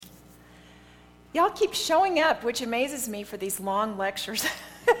Y'all keep showing up, which amazes me for these long lectures.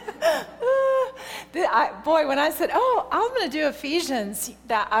 When I said, I'm going to do Ephesians,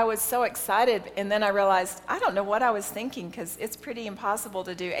 that I was so excited. And then I realized, I don't know what I was thinking, because it's pretty impossible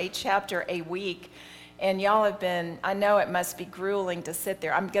to do a chapter a week. And y'all have been, I know it must be grueling to sit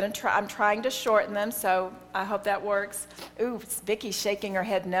there. I'm trying to shorten them, so I hope that works. Ooh, Vicky's shaking her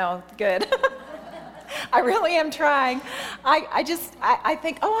head no. Good. I really am trying. I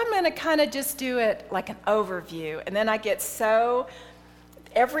think, I'm going to kind of just do it like an overview. And then I get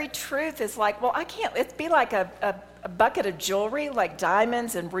every truth is like, well, I can't, it'd be like a bucket of jewelry, like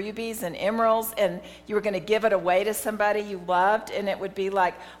diamonds and rubies and emeralds, and you were going to give it away to somebody you loved, and it would be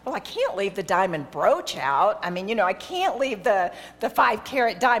like, well, I can't leave the diamond brooch out. I mean, I can't leave the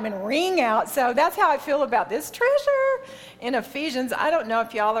 5-carat diamond ring out. So that's how I feel about this treasure in Ephesians. I don't know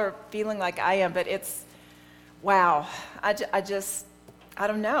if y'all are feeling like I am, but it's, wow. I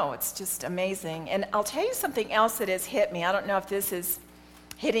don't know. It's just amazing. And I'll tell you something else that has hit me. I don't know if this is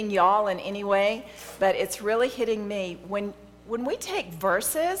hitting y'all in any way, but it's really hitting me. When we take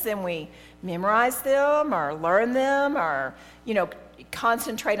verses and we memorize them or learn them or,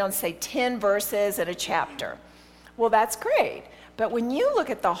 concentrate on, say, 10 verses in a chapter, well, that's great. But when you look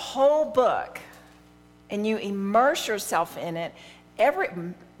at the whole book and you immerse yourself in it,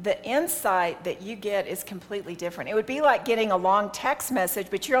 the insight that you get is completely different. It would be like getting a long text message,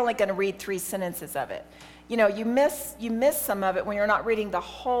 but you're only going to read 3 sentences of it. You miss some of it when you're not reading the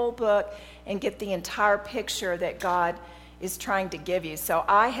whole book and get the entire picture that God is trying to give you. So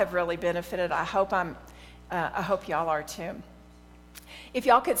I have really benefited. I hope y'all are too. If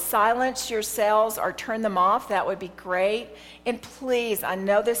y'all could silence your cells or turn them off, that would be great. And please, I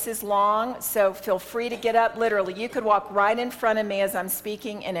know this is long, so feel free to get up. Literally, you could walk right in front of me as I'm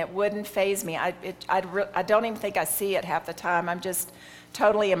speaking, and it wouldn't faze me. I don't even think I see it half the time. I'm just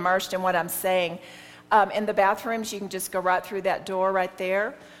totally immersed in what I'm saying. In the bathrooms, you can just go right through that door right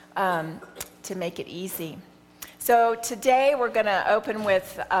there to make it easy. So today we're going to open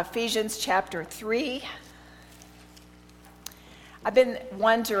with Ephesians chapter 3. I've been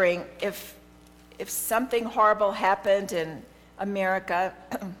wondering if something horrible happened in America,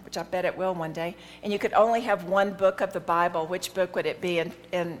 which I bet it will one day, and you could only have one book of the Bible, which book would it be?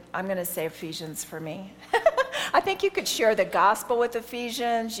 And I'm going to say Ephesians for me. I think you could share the gospel with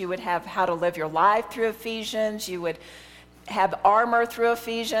Ephesians. You would have how to live your life through Ephesians. You would have armor through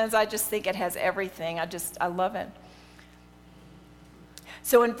Ephesians. I just think it has everything. I love it.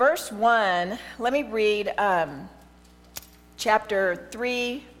 So in verse 1, let me read chapter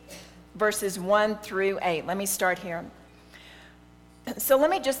 3, verses 1 through 8. Let me start here. So let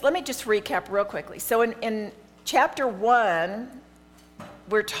me just recap real quickly. So in chapter 1,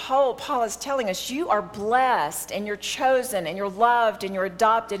 we're told, Paul is telling us, you are blessed and you're chosen and you're loved and you're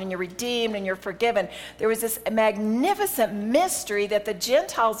adopted and you're redeemed and you're forgiven. There was this magnificent mystery that the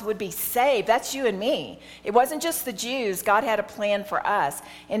Gentiles would be saved. That's you and me. It wasn't just the Jews. God had a plan for us.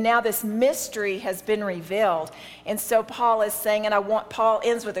 And now this mystery has been revealed. And so Paul is saying, Paul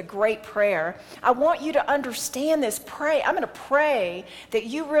ends with a great prayer. I want you to understand this. I'm going to pray that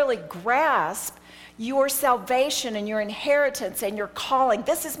you really grasp your salvation and your inheritance and your calling.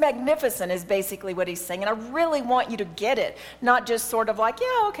 This is magnificent, is basically what he's saying. And I really want you to get it. Not just sort of like,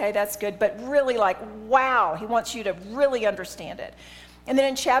 yeah, okay, that's good, but really like, wow. He wants you to really understand it. And then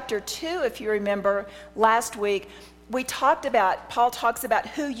in chapter 2, if you remember last week, Paul talks about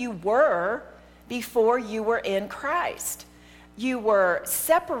who you were before you were in Christ. You were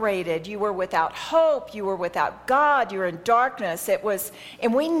separated. You were without hope. You were without God. You were in darkness.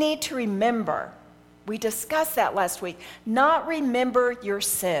 And we need to remember. We discussed that last week. Not remember your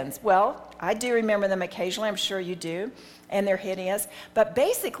sins. Well, I do remember them occasionally. I'm sure you do. And they're hideous. But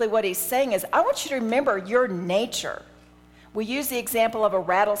basically what he's saying is, I want you to remember your nature. We use the example of a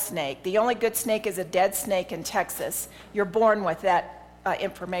rattlesnake. The only good snake is a dead snake in Texas. You're born with that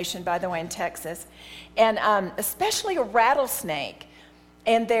information, by the way, in Texas. And especially a rattlesnake.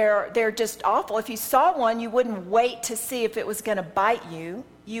 And they're just awful. If you saw one, you wouldn't wait to see if it was going to bite you.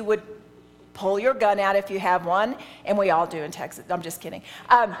 You would pull your gun out if you have one, and we all do in Texas. I'm just kidding.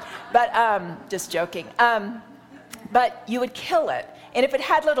 Just joking. But you would kill it. And if it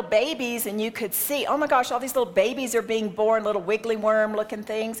had little babies and you could see, oh my gosh, all these little babies are being born, little wiggly worm looking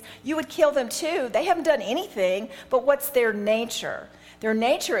things, you would kill them too. They haven't done anything, but what's their nature? Their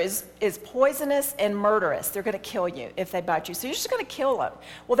nature is poisonous and murderous. They're going to kill you if they bite you. So you're just going to kill them.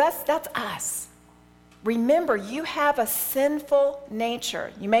 Well, that's us. Remember, you have a sinful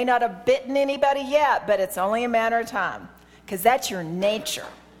nature. You may not have bitten anybody yet, but it's only a matter of time because that's your nature.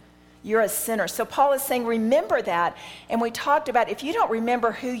 You're a sinner. So Paul is saying, remember that. And we talked about if you don't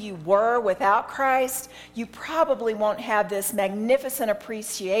remember who you were without Christ, you probably won't have this magnificent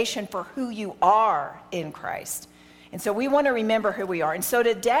appreciation for who you are in Christ. And so we want to remember who we are. And so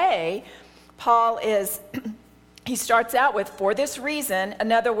today, Paul he starts out with, for this reason,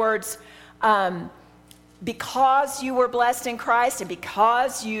 in other words, because you were blessed in Christ and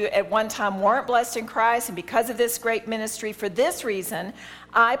because you at one time weren't blessed in Christ and because of this great ministry, for this reason,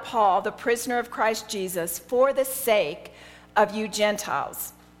 I, Paul, the prisoner of Christ Jesus, for the sake of you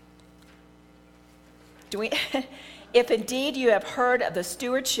Gentiles. If indeed you have heard of the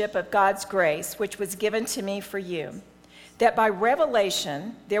stewardship of God's grace, which was given to me for you, that by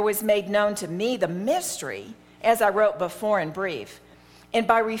revelation there was made known to me the mystery, as I wrote before in brief. And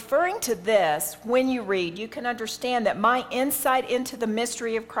by referring to this, when you read, you can understand that my insight into the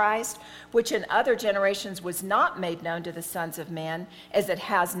mystery of Christ, which in other generations was not made known to the sons of men, as it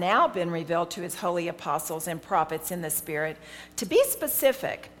has now been revealed to his holy apostles and prophets in the Spirit, to be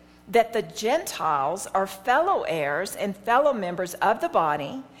specific, that the Gentiles are fellow heirs and fellow members of the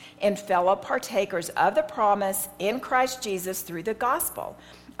body and fellow partakers of the promise in Christ Jesus through the gospel,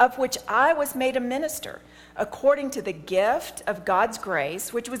 of which I was made a minister, according to the gift of God's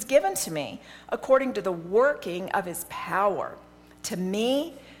grace, which was given to me, according to the working of his power. To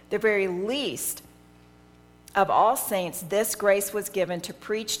me, the very least of all saints, this grace was given to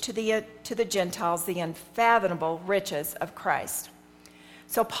preach to the Gentiles the unfathomable riches of Christ.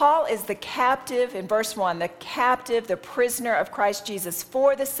 So Paul is the captive, in verse 1, the captive, the prisoner of Christ Jesus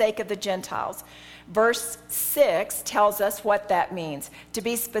for the sake of the Gentiles. Verse 6 tells us what that means. To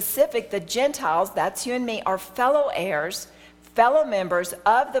be specific, the Gentiles, that's you and me, are fellow heirs, fellow members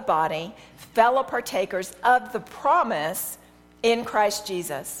of the body, fellow partakers of the promise in Christ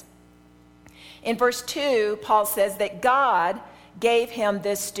Jesus. In verse 2, Paul says that God gave him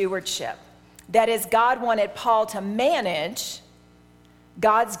this stewardship. That is, God wanted Paul to manage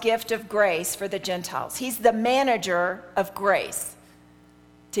God's gift of grace for the Gentiles. He's the manager of grace,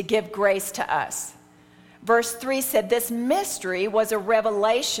 to give grace to us. Verse 3 said this mystery was a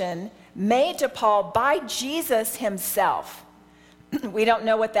revelation made to Paul by Jesus himself. We don't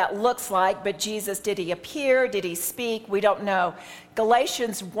know what that looks like, but Jesus, did he appear? Did he speak? We don't know.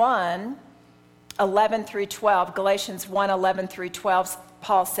 Galatians 1, 11 through 12, Galatians 1, 11 through 12,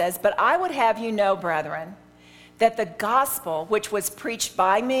 Paul says, but I would have you know, brethren, that the gospel which was preached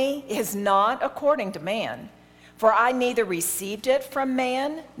by me is not according to man. For I neither received it from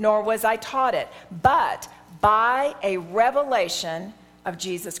man, nor was I taught it, but by a revelation of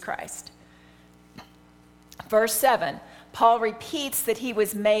Jesus Christ. Verse 7, Paul repeats that he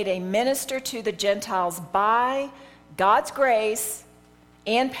was made a minister to the Gentiles by God's grace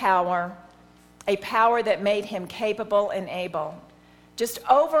and power, a power that made him capable and able. Just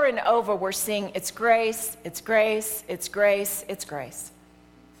over and over, we're seeing it's grace, it's grace, it's grace, it's grace.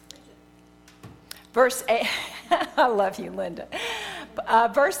 Verse 8, I love you, Linda.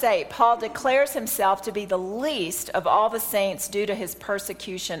 Verse 8, Paul declares himself to be the least of all the saints due to his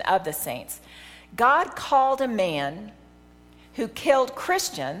persecution of the saints. God called a man who killed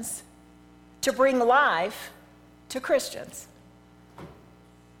Christians to bring life to Christians.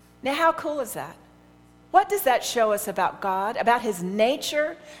 Now, how cool is that? What does that show us about God, about his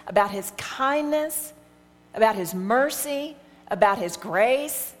nature, about his kindness, about his mercy, about his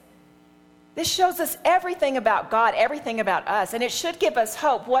grace? This shows us everything about God, everything about us, and it should give us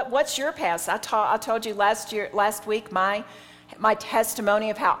hope. What's your past? I told you last week my testimony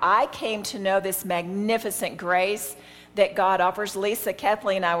of how I came to know this magnificent grace that God offers. Lisa,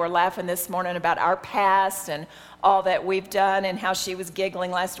 Kathleen, and I were laughing this morning about our past and all that we've done, and how she was giggling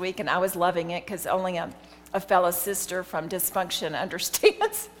last week, and I was loving it because only a fellow sister from dysfunction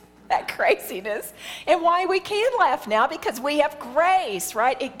understands that craziness, and why we can laugh now, because we have grace,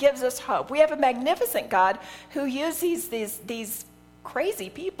 right? It gives us hope. We have a magnificent God who uses these crazy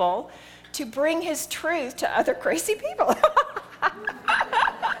people to bring his truth to other crazy people.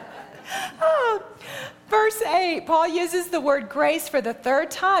 Oh, verse 8, Paul uses the word grace for the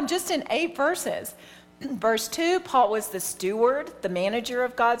third time, just in 8 verses. Verse 2, Paul was the steward, the manager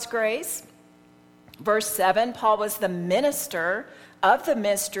of God's grace. Verse 7, Paul was the minister of the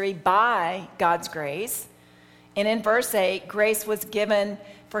mystery by God's grace. And in verse 8, grace was given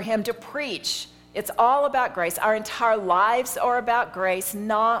for him to preach. It's all about grace. Our entire lives are about grace,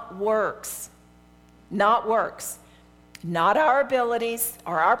 not works. Not works. Not our abilities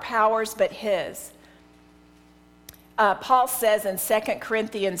or our powers, but his. Paul says in 2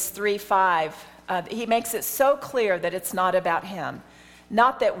 Corinthians 3:5, he makes it so clear that it's not about him.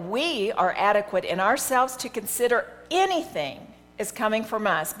 Not that we are adequate in ourselves to consider anything is coming from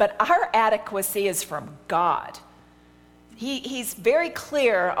us, but our adequacy is from God. He's very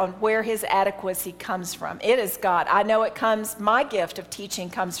clear on where his adequacy comes from. It is God. I know my gift of teaching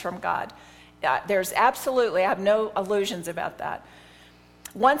comes from God. I have no illusions about that.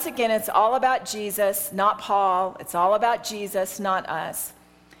 Once again, it's all about Jesus, not Paul. It's all about Jesus, not us.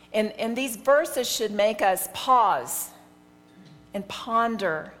 And these verses should make us pause and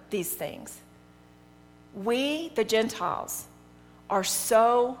ponder these things. We, the Gentiles, are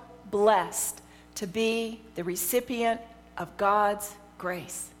so blessed to be the recipient of God's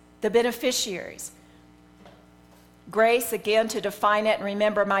grace, the beneficiaries. Grace, again, to define it, and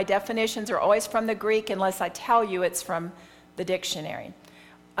remember, my definitions are always from the Greek unless I tell you it's from the dictionary.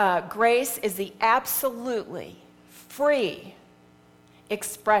 Grace is the absolutely free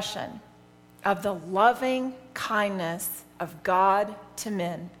expression of the loving kindness of God to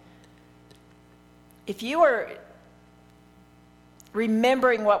men. If you are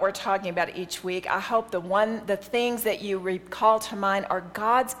remembering what we're talking about each week, I hope the things that you recall to mind are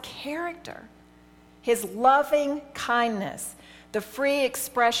God's character, his loving kindness, the free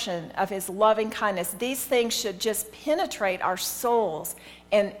expression of his loving kindness. These things should just penetrate our souls,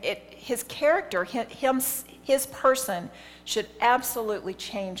 and his character, his person should absolutely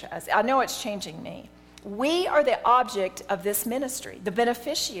change us. I know it's changing me. We are the object of this ministry, the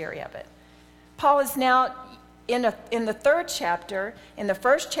beneficiary of it. Paul is now in the third chapter. In the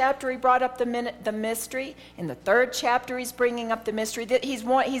first chapter, he brought up the mystery. In the third chapter, he's bringing up the mystery.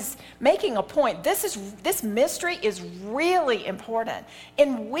 He's making a point. This mystery is really important,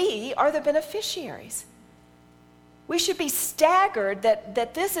 and we are the beneficiaries. We should be staggered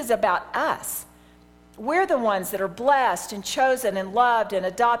that this is about us. We're the ones that are blessed and chosen and loved and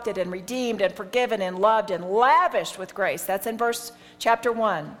adopted and redeemed and forgiven and loved and lavished with grace. That's in chapter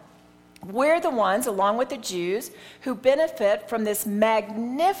 1. We're the ones, along with the Jews, who benefit from this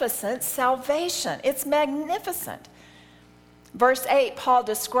magnificent salvation. It's magnificent. Verse 8, Paul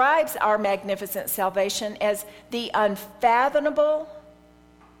describes our magnificent salvation as the unfathomable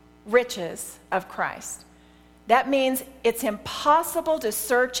riches of Christ. That means it's impossible to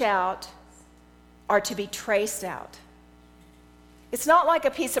search out or to be traced out. It's not like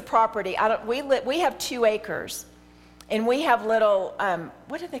a piece of property. We have 2 acres. And we have little,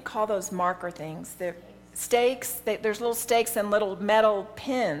 what do they call those marker things? They're stakes. There's little stakes and little metal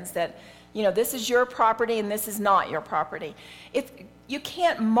pins that, this is your property and this is not your property. You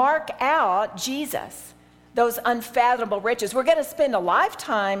can't mark out Jesus, those unfathomable riches. We're going to spend a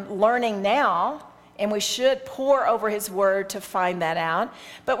lifetime learning now, and we should pore over his word to find that out.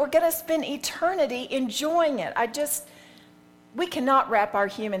 But we're going to spend eternity enjoying it. We cannot wrap our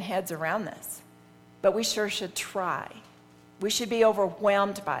human heads around this. But we sure should try. We should be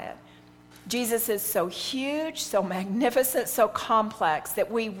overwhelmed by it. Jesus is so huge, so magnificent, so complex that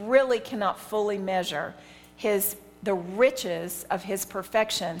we really cannot fully measure the riches of his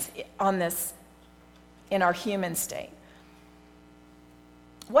perfections in our human state.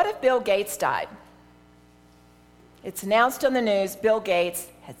 What if Bill Gates died? It's announced on the news, Bill Gates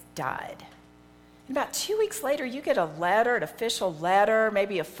has died. About 2 weeks later, you get an official letter,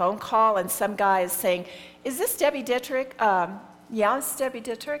 maybe a phone call, and some guy is saying, "Is this Debbie Dittrich?" Yeah, it's Debbie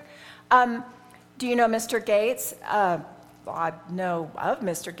Dittrich. Do you know Mr. Gates? I know of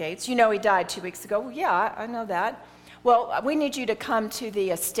Mr. Gates. You know he died 2 weeks ago. Well, yeah, I know that. Well, we need you to come to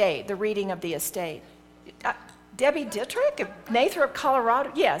the estate, the reading of the estate. Debbie Dittrich, Nathrop,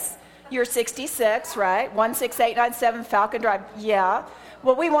 Colorado? Yes. You're 66, right? 16897 Falcon Drive. Yeah.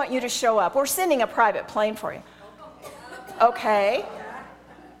 Well, we want you to show up. We're sending a private plane for you. Okay.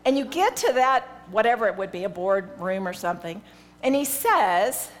 And you get to that, whatever it would be, a boardroom or something, and he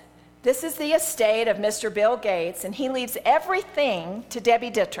says, this is the estate of Mr. Bill Gates, and he leaves everything to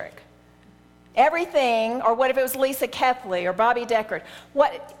Debbie Dittrich. Everything, or what if it was Lisa Kethley or Bobby Deckard?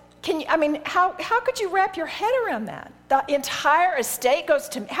 How could you wrap your head around that? The entire estate goes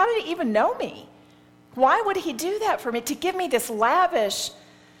to me. How did he even know me? Why would he do that for me? To give me this lavish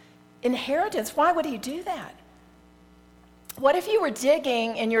inheritance, why would he do that? What if you were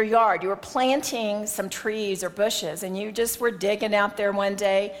digging in your yard, you were planting some trees or bushes, and you just were digging out there one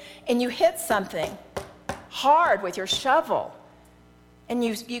day, and you hit something hard with your shovel, and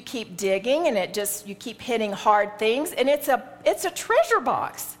you keep digging, and you keep hitting hard things, and it's a treasure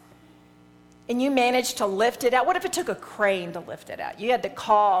box. And you managed to lift it out. What if it took a crane to lift it out? You had to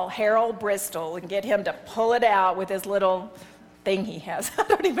call Harold Bristol and get him to pull it out with his little thing he has. I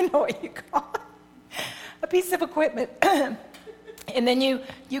don't even know what you call it. A piece of equipment. And then you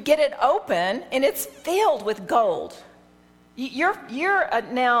get it open, and it's filled with gold. You're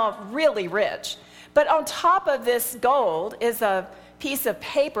now really rich. But on top of this gold is a piece of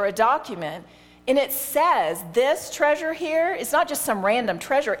paper, a document, and it says, this treasure here is not just some random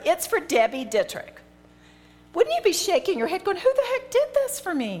treasure, it's for Debbie Dittrich. Wouldn't you be shaking your head going, who the heck did this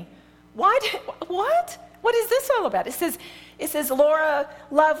for me? What? What is this all about? It says Laura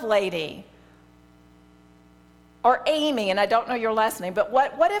Lovelady or Amy, and I don't know your last name, but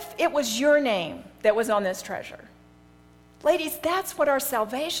what if it was your name that was on this treasure? Ladies, that's what our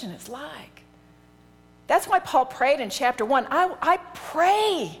salvation is like. That's why Paul prayed in chapter 1, I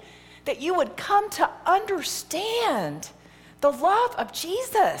pray that you would come to understand the love of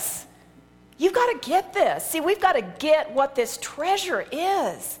Jesus. You've got to get this. See, we've got to get what this treasure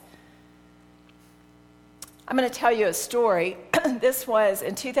is. I'm going to tell you a story. This was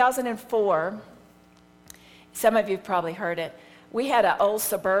in 2004. Some of you have probably heard it. We had an old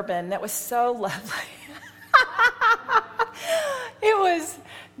Suburban that was so lovely.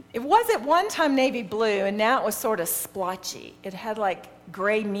 It was at one time navy blue, and now it was sort of splotchy. It had like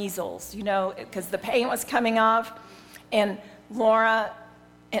gray measles, because the paint was coming off. And Laura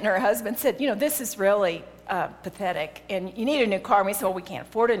and her husband said, this is really pathetic, and you need a new car. And we said, well, we can't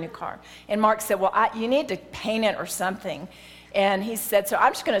afford a new car. And Mark said, well, you need to paint it or something. And he said, so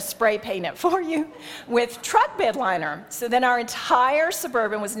I'm just going to spray paint it for you with truck bed liner. So then our entire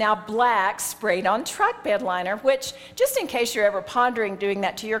Suburban was now black, sprayed on truck bed liner, which, just in case you're ever pondering doing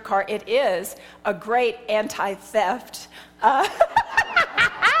that to your car, it is a great anti-theft. I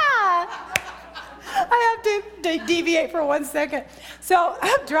have to deviate for 1 second. So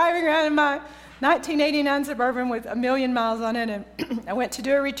I'm driving around in my 1989 Suburban with 1 million miles on it, and I went to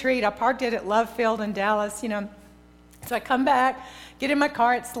do a retreat. I parked it at Love Field in Dallas, So I come back, get in my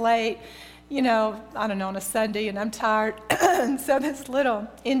car, it's late, I don't know, on a Sunday, and I'm tired. And so this little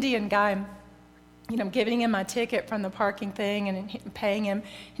Indian guy, I'm giving him my ticket from the parking thing and paying him,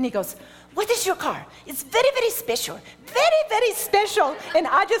 and he goes, what is your car? It's very, very special, very, very special. And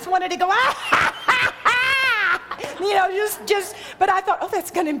I just wanted to go, but I thought, that's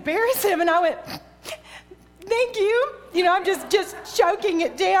going to embarrass him. And I went, thank you. I'm just choking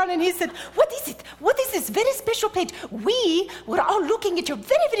it down. And he said, what is it? What is this very special page? We were all looking at your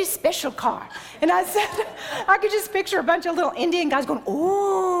very, very special car. And I said, I could just picture a bunch of little Indian guys going,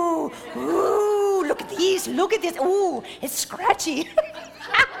 ooh, look at this, ooh, it's scratchy.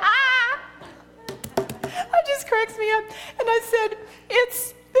 That just cracks me up. And I said,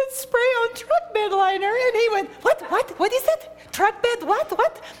 it's spray on truck bed liner. And he went, what is it? Truck bed,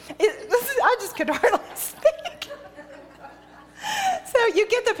 what? I just could hardly speak. So you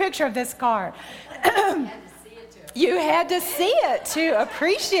get the picture of this car. You had to see it to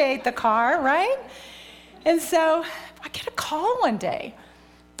appreciate the car, right? And so I get a call one day.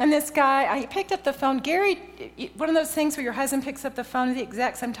 And this guy, I picked up the phone. Gary, one of those things where your husband picks up the phone at the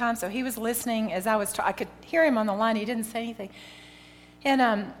exact same time. So he was listening as I could hear him on the line. He didn't say anything.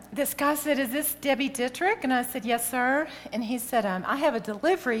 And this guy said, is this Debbie Dittrich? And I said, yes, sir. And he said, I have a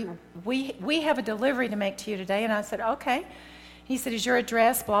delivery. We have a delivery to make to you today. And I said, okay. He said, is your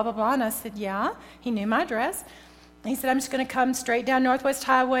address blah, blah, blah? And I said, yeah. He knew my address. And he said, I'm just going to come straight down Northwest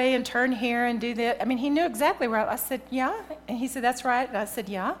Highway and turn here and do that. I mean, he knew exactly where I said, yeah. And he said, that's right. And I said,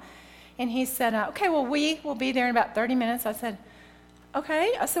 yeah. And he said, okay, well, we will be there in about 30 minutes. I said,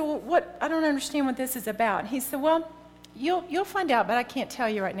 okay. I said, well, I don't understand what this is about. And he said, well, you'll find out, but I can't tell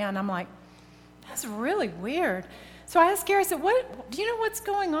you right now. And I'm like, that's really weird. So I asked Gary, I said, do you know what's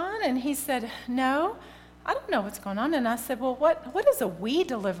going on? And he said, no, I don't know what's going on. And I said, well, what does a we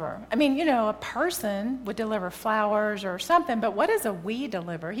deliver? I mean, a person would deliver flowers or something, but what does a we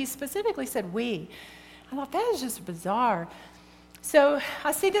deliver? He specifically said we. I thought, that is just bizarre. So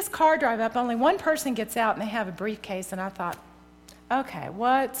I see this car drive up. Only one person gets out, and they have a briefcase. And I thought, okay,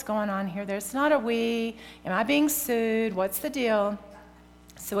 what's going on here? There's not a we. Am I being sued? What's the deal?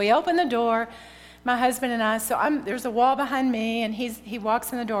 So we open the door, my husband and I. So there's a wall behind me, and he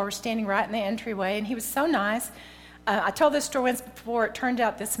walks in the door. We're standing right in the entryway, and he was so nice. I told this story once before. It turned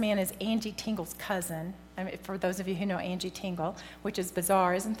out this man is Angie Tingle's cousin. I mean, for those of you who know Angie Tingle, which is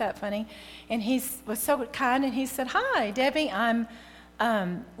bizarre. Isn't that funny? And he was so kind, and he said, hi, Debbie, I'm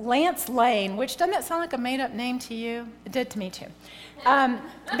Lance Lane, which doesn't that sound like a made-up name to you? It did to me, too. But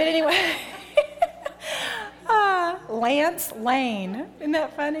anyway, Lance Lane. Isn't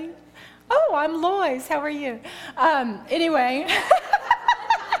that funny? Oh, I'm Lois. How are you? Anyway.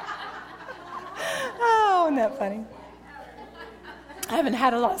 Oh, isn't that funny? I haven't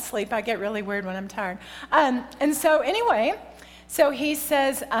had a lot of sleep. I get really weird when I'm tired. And so anyway, so he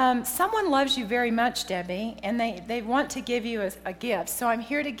says, someone loves you very much, Debbie, and they want to give you a gift. So I'm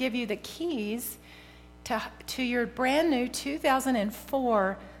here to give you the keys to your brand new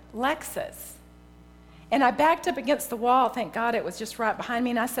 2004 Lexus. And I backed up against the wall. Thank God it was just right behind me.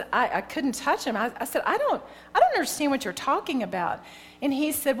 And I said, I couldn't touch him. I said, I don't understand what you're talking about. And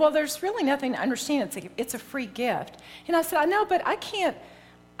he said, well, there's really nothing to understand. It's a free gift. And I said, I know, but I can't.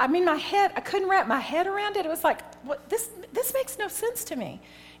 I couldn't wrap my head around it. It was like, what? This makes no sense to me.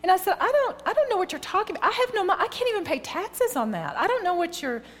 And I said, I don't know what you're talking about. I can't even pay taxes on that. I don't know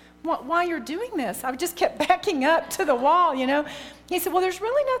why you're doing this. I just kept backing up to the wall, you know. He said, well, there's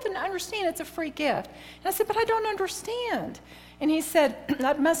really nothing to understand. It's a free gift. And I said, but I don't understand. And he said,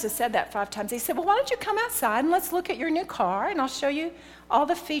 I must have said that 5 times. He said, well, why don't you come outside and let's look at your new car, and I'll show you all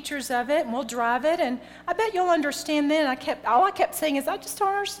the features of it, and we'll drive it, and I bet you'll understand then. All I kept saying is, I just don't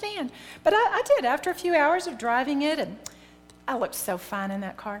understand. But I did. After a few hours of driving it, and I looked so fine in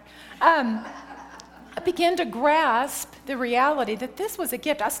that car, I began to grasp the reality that this was a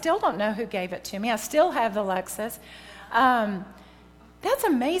gift. I still don't know who gave it to me. I still have the Lexus. That's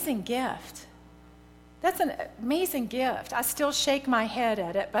an amazing gift. That's an amazing gift. I still shake my head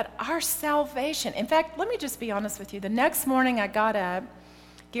at it, but our salvation. In fact, let me just be honest with you. The next morning I got up,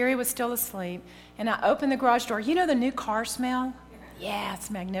 Gary was still asleep, and I opened the garage door. You know the new car smell? Yeah, it's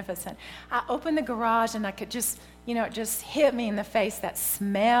magnificent. I opened the garage, and I could just, it just hit me in the face, that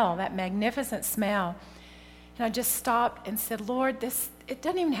smell, that magnificent smell. And I just stopped and said, Lord, it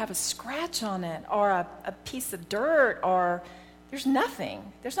doesn't even have a scratch on it or a piece of dirt, or there's nothing.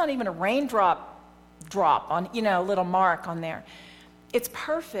 There's not even a raindrop on, a little mark on there. It's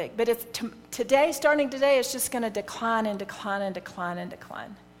perfect, but starting today, it's just going to decline and decline and decline and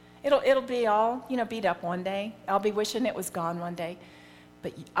decline. It'll be all, beat up one day. I'll be wishing it was gone one day.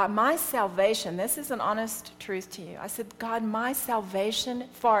 But my salvation, this is an honest truth to you. I said, God, my salvation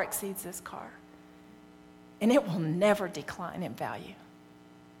far exceeds this car. And it will never decline in value.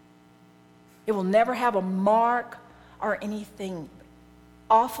 It will never have a mark or anything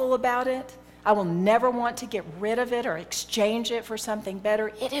awful about it. I will never want to get rid of it or exchange it for something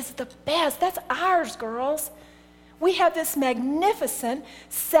better. It is the best. That's ours, girls. We have this magnificent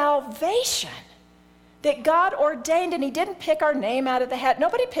salvation that God ordained, and he didn't pick our name out of the hat.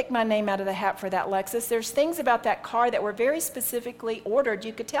 Nobody picked my name out of the hat for that Lexus. There's things about that car that were very specifically ordered,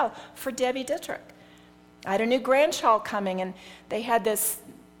 you could tell, for Debbie Dittrich. I had a new grandchild coming, and they had this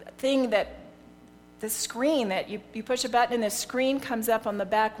thing the screen that you push a button and the screen comes up on the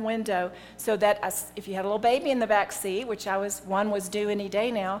back window so that if you had a little baby in the back seat, which one was due any day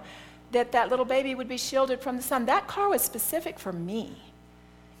now, that little baby would be shielded from the sun. That car was specific for me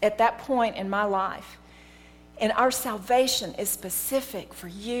at that point in my life. And our salvation is specific for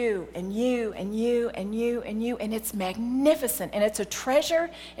you and you and you and you and you, and it's magnificent, and it's a treasure,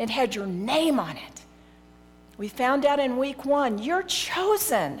 and it had your name on it. We found out in week 1, you're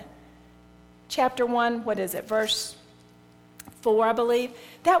chosen. Chapter 1, verse 4, I believe.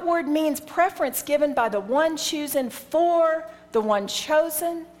 That word means preference given by the one chosen for the one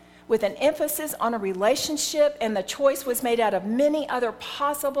chosen, with an emphasis on a relationship, and the choice was made out of many other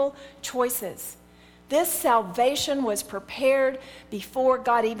possible choices. This salvation was prepared before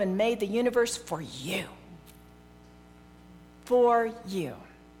God even made the universe for you. For you.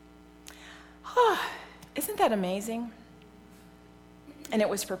 Oh, isn't that amazing? And it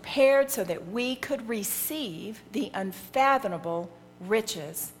was prepared so that we could receive the unfathomable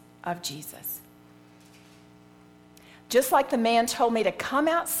riches of Jesus. Just like the man told me to come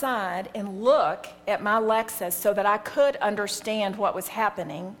outside and look at my Lexus so that I could understand what was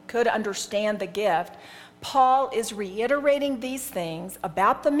happening, could understand the gift, Paul is reiterating these things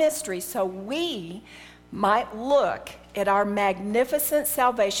about the mystery so we might look at our magnificent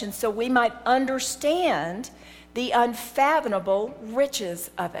salvation, so we might understand the unfathomable riches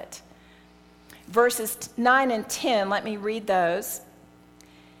of it. Verses 9 and 10, let me read those.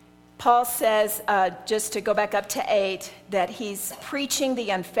 Paul says, just to go back up to 8, that he's preaching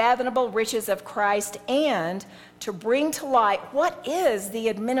the unfathomable riches of Christ and to bring to light what is the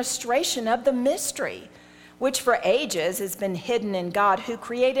administration of the mystery, which for ages has been hidden in God, who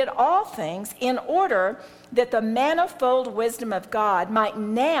created all things in order that the manifold wisdom of God might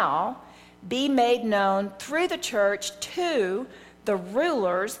now be made known through the church to the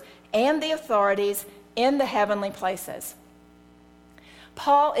rulers and the authorities in the heavenly places.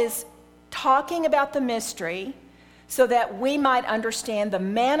 Paul is talking about the mystery so that we might understand the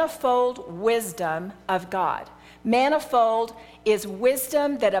manifold wisdom of God. Manifold is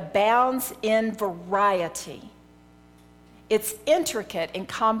wisdom that abounds in variety. It's intricate and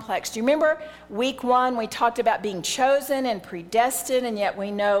complex. Do you remember week 1 we talked about being chosen and predestined, and yet we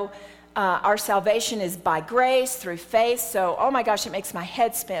know our salvation is by grace through faith. So, oh my gosh, it makes my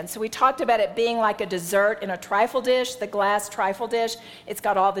head spin. So we talked about it being like a dessert in a trifle dish, the glass trifle dish. It's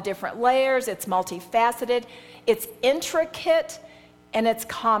got all the different layers. It's multifaceted. It's intricate and it's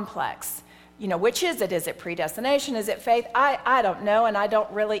complex. You know, which is it? Is it predestination? Is it faith? I don't know, and I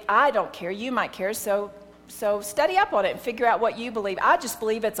don't care. You might care, so study up on it and figure out what you believe. I just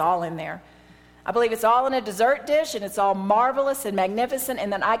believe it's all in there. I believe it's all in a dessert dish, and it's all marvelous and magnificent,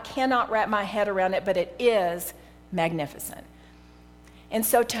 and then I cannot wrap my head around it, but it is magnificent. And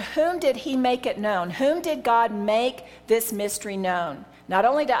so to whom did he make it known? Whom did God make this mystery known? Not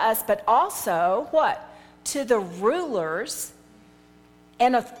only to us, but also, what? To the rulers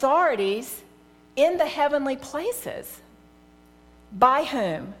and authorities in the heavenly places. By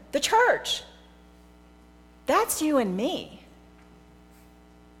whom? The church. That's you and me.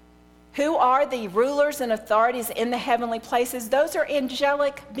 Who are the rulers and authorities in the heavenly places? Those are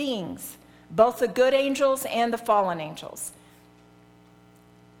angelic beings, both the good angels and the fallen angels.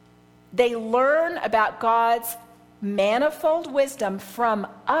 They learn about God's manifold wisdom from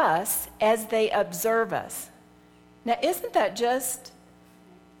us as they observe us. Now, isn't that just,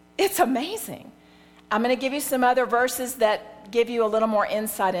 it's amazing. I'm going to give you some other verses that give you a little more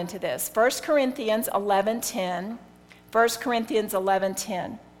insight into this. 1 Corinthians 11:10. 1 Corinthians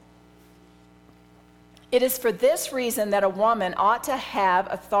 11:10. It is for this reason that a woman ought to have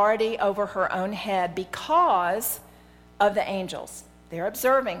authority over her own head because of the angels. They're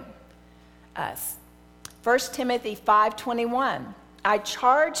observing us. 1 Timothy 5:21. I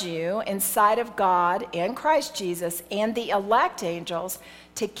charge you in sight of God and Christ Jesus and the elect angels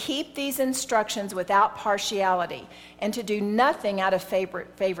to keep these instructions without partiality and to do nothing out of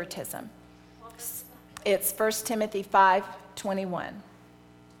favoritism. It's 1 Timothy 5:21.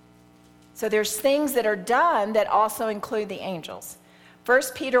 So there's things that are done that also include the angels.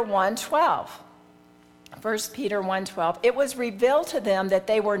 1 Peter 1:12. 1 Peter 1:12. It was revealed to them that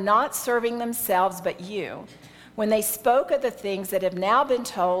they were not serving themselves but you, when they spoke of the things that have now been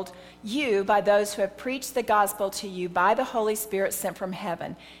told you by those who have preached the gospel to you by the Holy Spirit sent from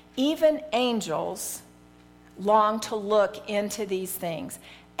heaven. Even angels long to look into these things.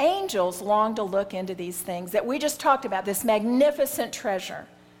 Angels long to look into these things that we just talked about, this magnificent treasure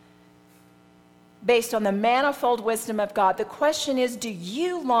based on the manifold wisdom of God. The question is, do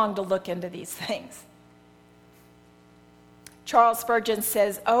you long to look into these things? Charles Spurgeon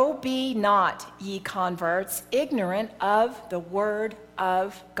says, "Oh, be not, ye converts, ignorant of the word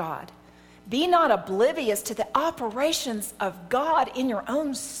of God. Be not oblivious to the operations of God in your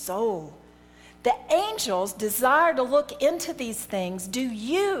own soul." The angels desire to look into these things. Do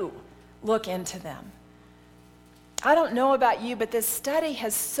you look into them? I don't know about you, but this study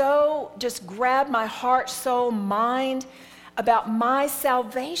has so just grabbed my heart, soul, mind about my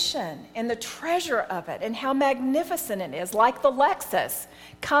salvation and the treasure of it and how magnificent it is. Like the Lexus,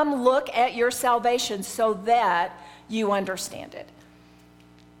 come look at your salvation so that you understand it.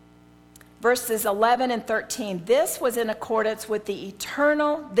 Verses 11 and 13, this was in accordance with the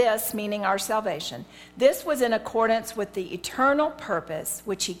eternal, this meaning our salvation, this was in accordance with the eternal purpose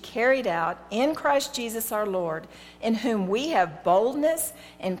which he carried out in Christ Jesus our Lord, in whom we have boldness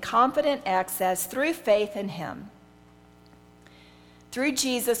and confident access through faith in him. Through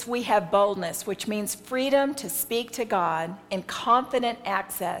Jesus, we have boldness, which means freedom to speak to God, and confident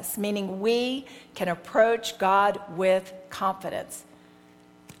access, meaning we can approach God with confidence.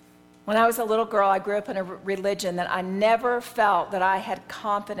 When I was a little girl, I grew up in a religion that I never felt that I had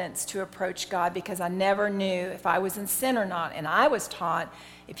confidence to approach God because I never knew if I was in sin or not. And I was taught,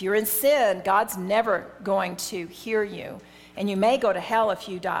 if you're in sin, God's never going to hear you, and you may go to hell if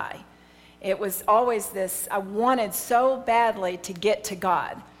you die. It was always this, I wanted so badly to get to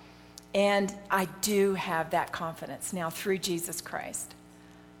God. And I do have that confidence now through Jesus Christ.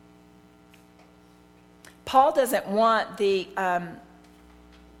 Paul doesn't want the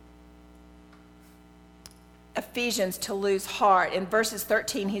Ephesians to lose heart. In verses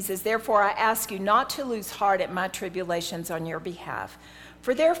 13, he says, "Therefore I ask you not to lose heart at my tribulations on your behalf,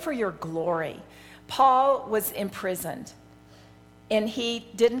 for they're for your glory." Paul was imprisoned, and he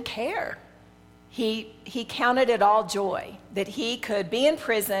didn't care. He counted it all joy that he could be in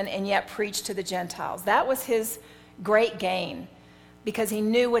prison and yet preach to the Gentiles. That was his great gain because he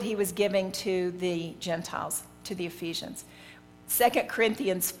knew what he was giving to the Gentiles, to the Ephesians. 2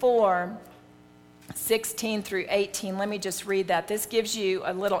 Corinthians 4:16 through 18. Let me just read that. This gives you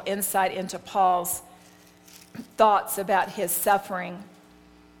a little insight into Paul's thoughts about his suffering.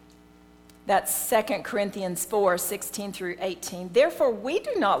 That's 2 Corinthians 4:16 through 18. "Therefore we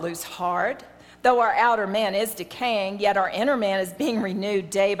do not lose heart, Though our outer man is decaying, yet our inner man is being renewed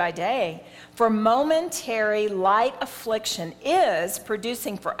day by day. For momentary light affliction is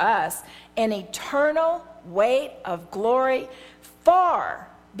producing for us an eternal weight of glory far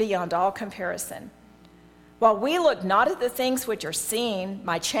beyond all comparison. While we look not at the things which are seen,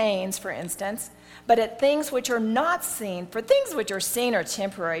 my chains, for instance, but at things which are not seen. For things which are seen are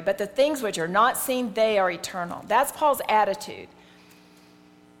temporary, but the things which are not seen, they are eternal. That's Paul's attitude.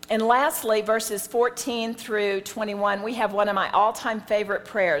 And lastly, verses 14 through 21, we have one of my all-time favorite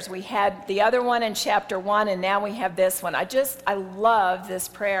prayers. We had the other one in chapter 1, and now we have this one. I love this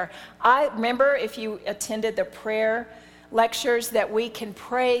prayer. I remember, if you attended the prayer lectures, that we can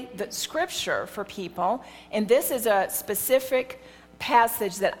pray the scripture for people. And this is a specific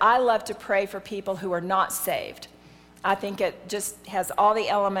passage that I love to pray for people who are not saved. I think it just has all the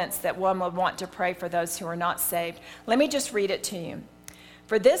elements that one would want to pray for those who are not saved. Let me just read it to you.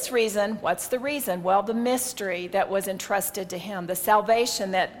 For this reason, what's the reason? Well, the mystery that was entrusted to him, the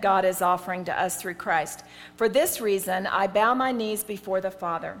salvation that God is offering to us through Christ. For this reason, I bow my knees before the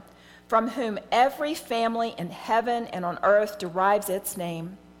Father, from whom every family in heaven and on earth derives its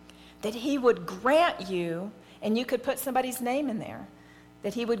name, that he would grant you, and you could put somebody's name in there,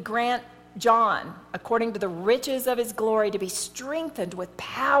 that he would grant John, according to the riches of his glory, to be strengthened with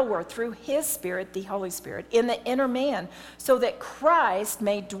power through his Spirit, the Holy Spirit, in the inner man, so that Christ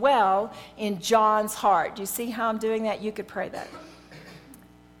may dwell in John's heart. Do you see how I'm doing that? You could pray that.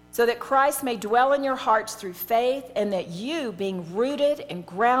 So that Christ may dwell in your hearts through faith, and that you, being rooted and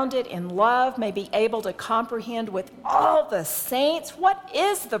grounded in love, may be able to comprehend with all the saints what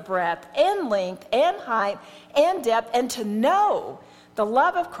is the breadth and length and height and depth, and to know the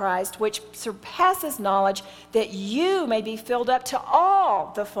love of Christ, which surpasses knowledge, that you may be filled up to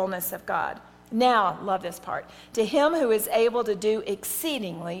all the fullness of God. Now, love this part. To him who is able to do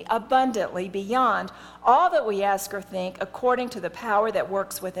exceedingly abundantly beyond all that we ask or think, according to the power that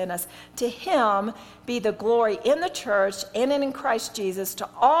works within us. To him be the glory in the church and in Christ Jesus to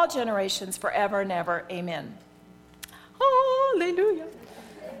all generations forever and ever. Amen. Hallelujah.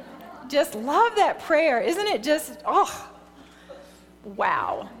 Just love that prayer. Isn't it just,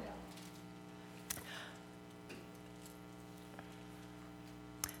 wow.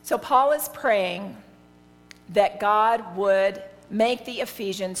 So Paul is praying that God would make the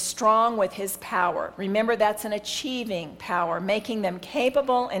Ephesians strong with his power. Remember, that's an achieving power, making them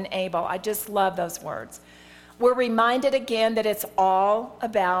capable and able. I just love those words. We're reminded again that it's all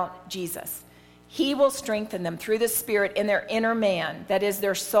about Jesus. He will strengthen them through the Spirit in their inner man, that is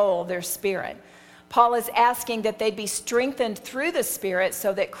their soul, their spirit. Paul is asking that they be strengthened through the Spirit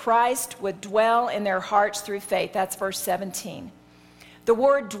so that Christ would dwell in their hearts through faith. That's verse 17. The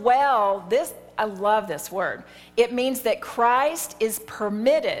word dwell, I love this word. It means that Christ is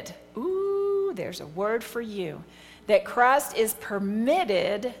permitted. Ooh, there's a word for you. That Christ is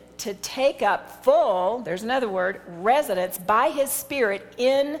permitted to take up full, there's another word, residence by his Spirit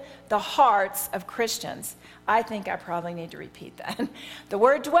in the hearts of Christians. I think I probably need to repeat that. The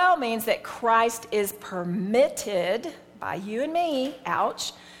word dwell means that Christ is permitted by you and me,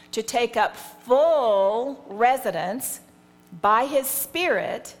 ouch, to take up full residence by his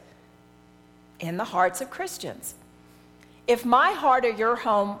Spirit in the hearts of Christians. If my heart or your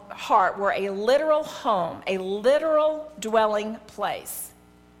heart were a literal home, a literal dwelling place,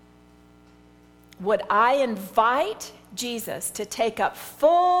 would I invite Jesus to take up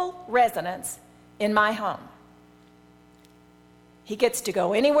full residence in my home? He gets to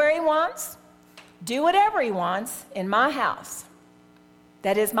go anywhere he wants, do whatever he wants in my house.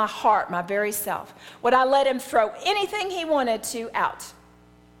 That is my heart, my very self. Would I let him throw anything he wanted to out?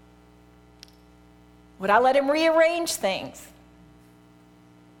 Would I let him rearrange things?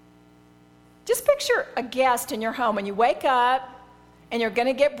 Just picture a guest in your home when you wake up and you're going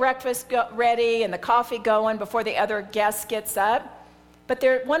to get breakfast ready and the coffee going before the other guest gets up. But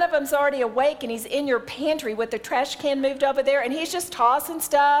one of them's already awake and he's in your pantry with the trash can moved over there and he's just tossing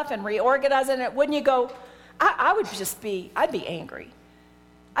stuff and reorganizing it. Wouldn't you go, I'd be angry.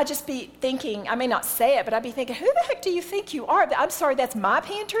 I'd just be thinking, I may not say it, but I'd be thinking, who the heck do you think you are? I'm sorry, that's my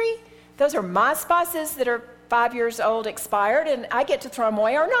pantry? Those are my spices that are 5 years old, expired, and I get to throw them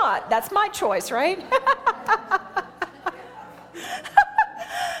away or not. That's my choice, right?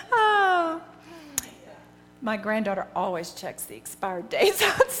 Oh. My granddaughter always checks the expired dates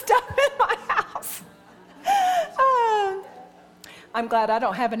on stuff in my house. Oh. I'm glad I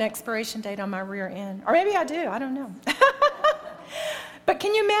don't have an expiration date on my rear end. Or maybe I do, I don't know. But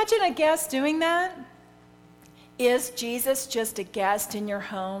can you imagine a guest doing that? Is Jesus just a guest in your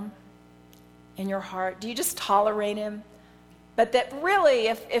home, in your heart? Do you just tolerate him? But that really,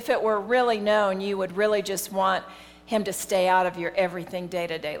 if it were really known, you would really just want him to stay out of your everything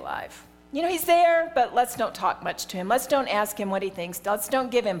day-to-day life. You know, he's there, but let's don't talk much to him. Let's don't ask him what he thinks. Let's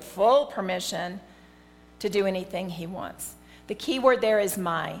don't give him full permission to do anything he wants. The key word there is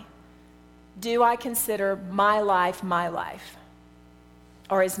my. Do I consider my life?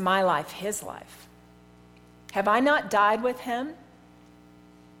 Or is my life his life? Have I not died with him?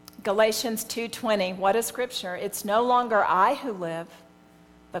 Galatians 2:20, what is scripture? It's no longer I who live,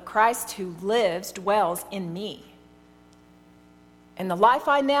 but Christ who lives dwells in me. And the life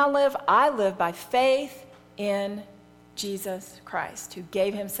I now live, I live by faith in Jesus Christ, who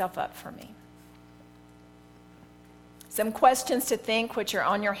gave himself up for me. Some questions to think, which are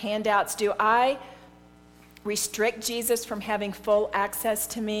on your handouts. Do I restrict Jesus from having full access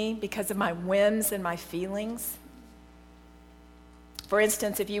to me because of my whims and my feelings? For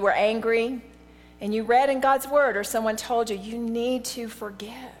instance, if you were angry and you read in God's word or someone told you, you need to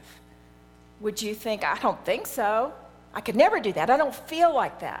forgive, would you think, I don't think so. I could never do that. I don't feel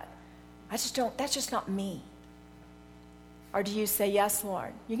like that. That's just not me. Or do you say, yes,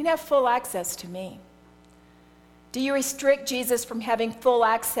 Lord, you can have full access to me? Do you restrict Jesus from having full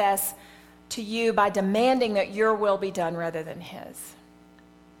access to you by demanding that your will be done rather than his?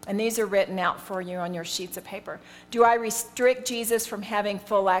 And these are written out for you on your sheets of paper. Do I restrict Jesus from having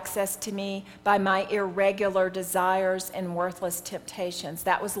full access to me by my irregular desires and worthless temptations?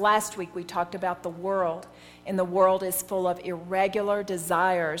 That was last week. We talked about the world, and the world is full of irregular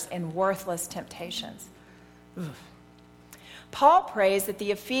desires and worthless temptations. Oof. Paul prays that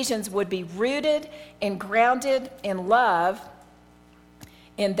the Ephesians would be rooted and grounded in love,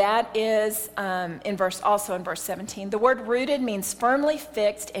 and that is in verse 17. The word rooted means firmly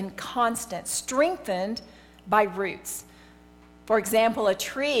fixed and constant, strengthened by roots. For example, a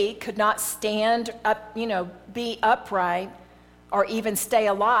tree could not stand up, be upright or even stay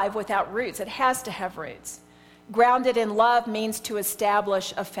alive without roots. It has to have roots. Grounded in love means to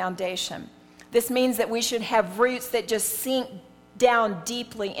establish a foundation. This means that we should have roots that just sink down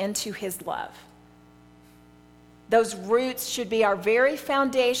deeply into his love. Those roots should be our very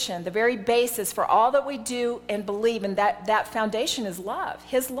foundation, the very basis for all that we do and believe, and that foundation is love,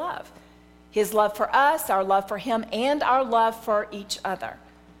 his love. His love for us, our love for him, and our love for each other.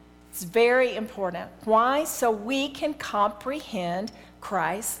 It's very important. Why? So we can comprehend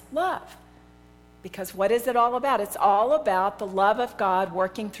Christ's love. Because what is it all about? It's all about the love of God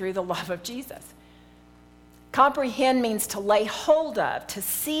working through the love of Jesus. Comprehend means to lay hold of, to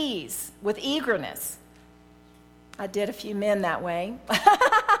seize with eagerness. I did a few men that way.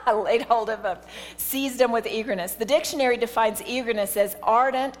 I laid hold of them, seized them with eagerness. The dictionary defines eagerness as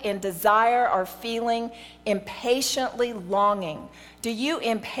ardent in desire or feeling, impatiently longing. Do you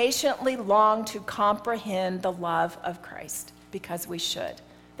impatiently long to comprehend the love of Christ? Because we should.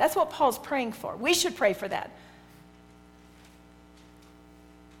 That's what Paul's praying for. We should pray for that.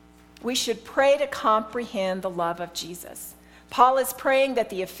 We should pray to comprehend the love of Jesus. Paul is praying that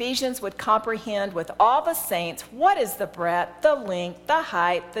the Ephesians would comprehend with all the saints what is the breadth, the length, the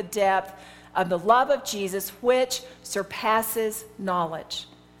height, the depth of the love of Jesus, which surpasses knowledge.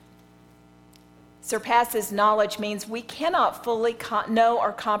 Surpasses knowledge means we cannot fully know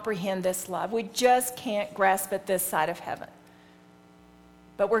or comprehend this love. We just can't grasp it this side of heaven.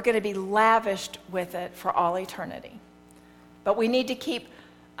 But we're going to be lavished with it for all eternity. But we need to keep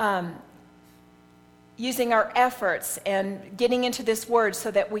using our efforts and getting into this word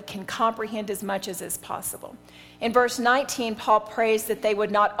so that we can comprehend as much as is possible. In verse 19, Paul prays that they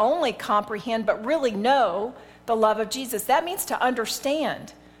would not only comprehend, but really know the love of Jesus. That means to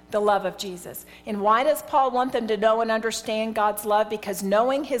understand the love of Jesus. And why does Paul want them to know and understand God's love? Because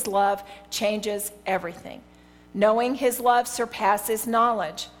knowing his love changes everything. Knowing his love surpasses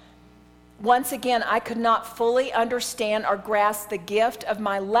knowledge. Once again, I could not fully understand or grasp the gift of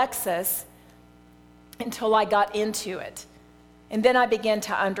my Lexus until I got into it. And then I began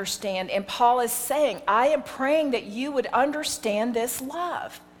to understand. And Paul is saying, I am praying that you would understand this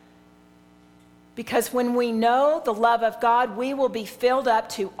love. Because when we know the love of God, we will be filled up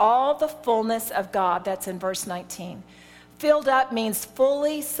to all the fullness of God. That's in verse 19. Filled up means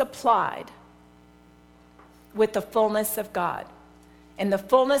fully supplied with the fullness of God. And the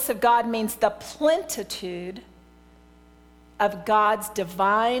fullness of God means the plenitude of God's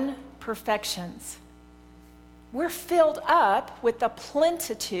divine perfections. We're filled up with the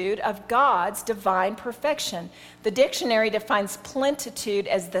plenitude of God's divine perfection. The dictionary defines plenitude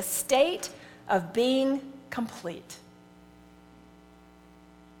as the state of being complete.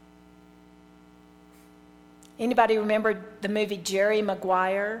 Anybody remember the movie Jerry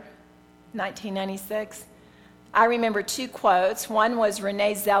Maguire, 1996? I remember two quotes. One was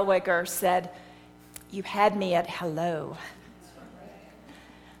Renee Zellweger said, "You had me at hello."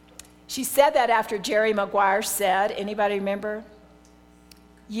 She said that after Jerry Maguire said, anybody remember?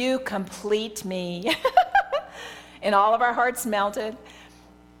 "You complete me." And all of our hearts melted.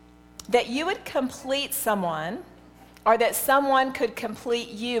 That you would complete someone, or that someone could complete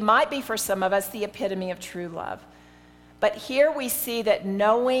you, might be for some of us the epitome of true love. But here we see that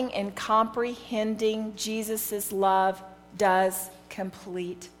knowing and comprehending Jesus' love does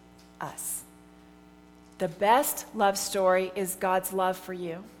complete us. The best love story is God's love for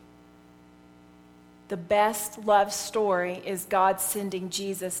you. The best love story is God sending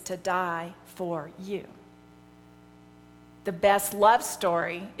Jesus to die for you. The best love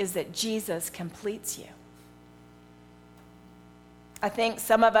story is that Jesus completes you. I think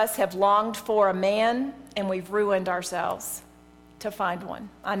some of us have longed for a man and we've ruined ourselves to find one.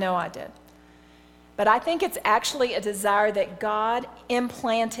 I know I did. But I think it's actually a desire that God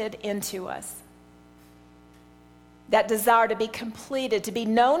implanted into us. That desire to be completed, to be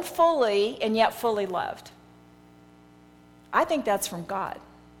known fully and yet fully loved. I think that's from God.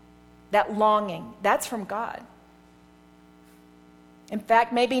 That longing, that's from God. In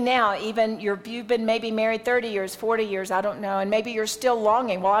fact, maybe now, even you've been maybe married 30 years, 40 years, I don't know, and maybe you're still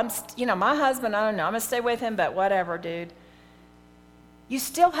longing. Well, my husband, I don't know, I'm going to stay with him, but whatever, dude. You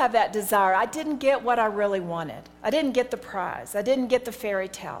still have that desire. I didn't get what I really wanted. I didn't get the prize. I didn't get the fairy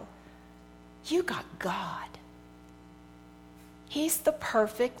tale. You got God. He's the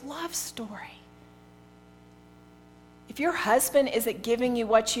perfect love story. If your husband isn't giving you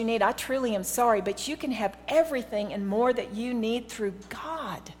what you need, I truly am sorry, but you can have everything and more that you need through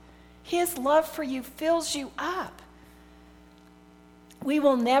God. His love for you fills you up. We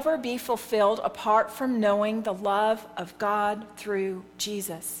will never be fulfilled apart from knowing the love of God through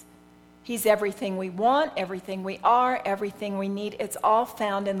Jesus. He's everything we want, everything we are, everything we need. It's all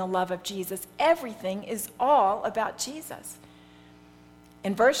found in the love of Jesus. Everything is all about Jesus.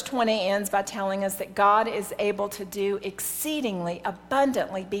 And verse 20 ends by telling us that God is able to do exceedingly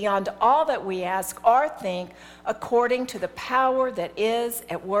abundantly beyond all that we ask or think, according to the power that is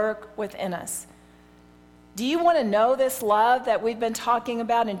at work within us. Do you want to know this love that we've been talking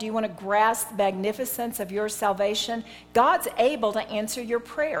about, and do you want to grasp the magnificence of your salvation? God's able to answer your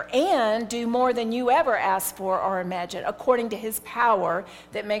prayer and do more than you ever ask for or imagine, according to his power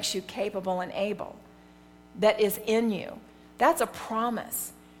that makes you capable and able, that is in you. That's a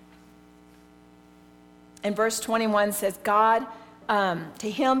promise. And verse 21 says, God, to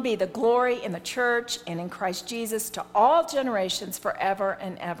him be the glory in the church and in Christ Jesus to all generations forever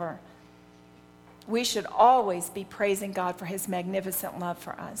and ever. We should always be praising God for his magnificent love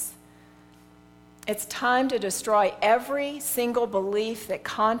for us. It's time to destroy every single belief that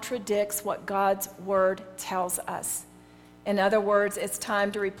contradicts what God's word tells us. In other words, it's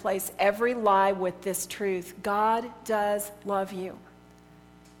time to replace every lie with this truth. God does love you.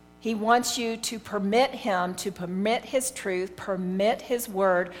 He wants you to permit him to permit his truth, permit his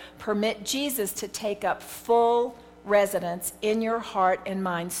word, permit Jesus to take up full residence in your heart and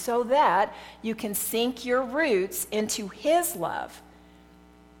mind so that you can sink your roots into his love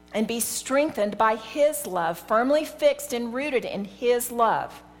and be strengthened by his love, firmly fixed and rooted in his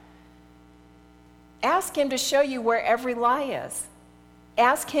love. Ask him to show you where every lie is.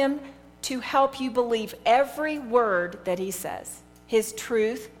 Ask him to help you believe every word that he says. His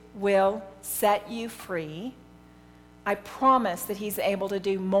truth will set you free. I promise that he's able to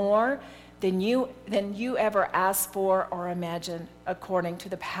do more than you ever asked for or imagined, according to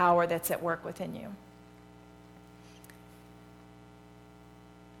the power that's at work within you.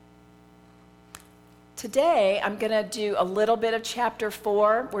 Today, I'm going to do a little bit of chapter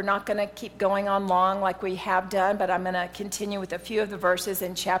 4. We're not going to keep going on long like we have done, but I'm going to continue with a few of the verses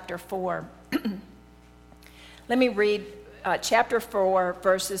in chapter 4. Let me read chapter 4,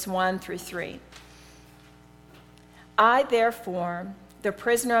 verses 1 through 3. I, therefore, the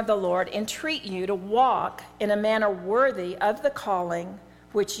prisoner of the Lord, entreat you to walk in a manner worthy of the calling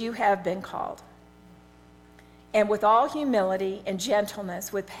which you have been called, and with all humility and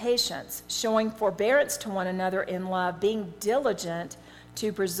gentleness, with patience, showing forbearance to one another in love, being diligent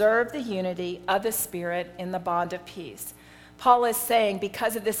to preserve the unity of the Spirit in the bond of peace. Paul is saying,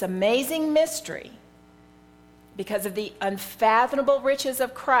 because of this amazing mystery, because of the unfathomable riches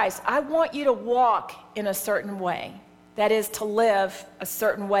of Christ, I want you to walk in a certain way. That is, to live a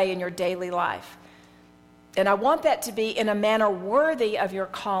certain way in your daily life. And I want that to be in a manner worthy of your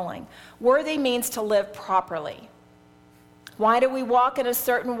calling. Worthy means to live properly. Why do we walk in a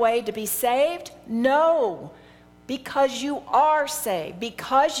certain way? To be saved? No, because you are saved.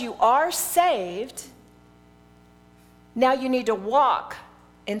 Because you are saved, Now you need to walk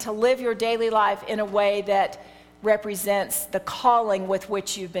and to live your daily life in a way that represents the calling with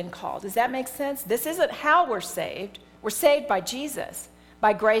which you've been called. Does that make sense? This isn't how we're saved. We're saved by Jesus,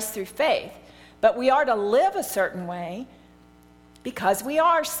 by grace through faith. But we are to live a certain way because we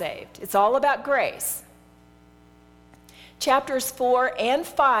are saved. It's all about grace. Chapters 4 and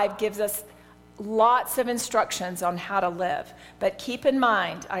 5 gives us lots of instructions on how to live. But keep in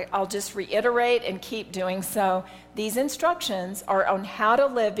mind, I'll just reiterate and keep doing so, these instructions are on how to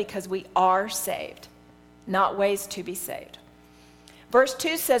live because we are saved, not ways to be saved. Verse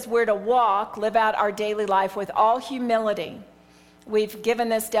 2 says we're to walk, live out our daily life with all humility. We've given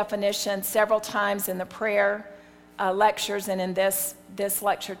this definition several times in the prayer lectures and in this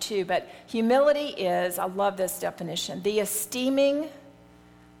lecture too. But humility is, I love this definition, the esteeming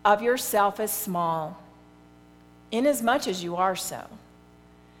of yourself as small, inasmuch as you are so.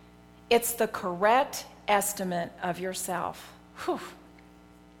 It's the correct estimate of yourself. Whew.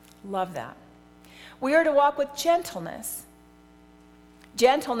 Love that. We are to walk with gentleness.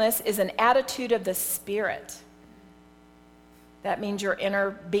 Gentleness is an attitude of the Spirit. That means your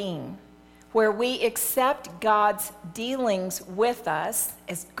inner being, where we accept God's dealings with us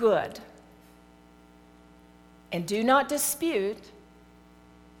as good and do not dispute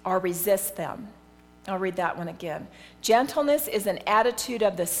or resist them. I'll read that one again. Gentleness is an attitude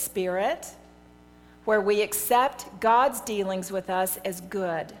of the Spirit, where we accept God's dealings with us as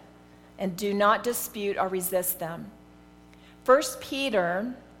good and do not dispute or resist them. 1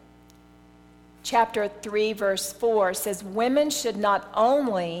 Peter chapter 3, verse 4 says, women should not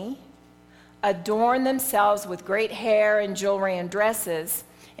only adorn themselves with great hair and jewelry and dresses.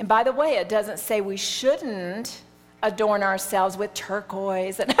 And by the way, it doesn't say we shouldn't adorn ourselves with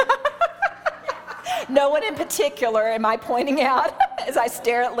turquoise. And no one in particular am I pointing out as I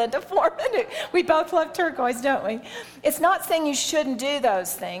stare at Linda Foreman. We both love turquoise, don't we? It's not saying you shouldn't do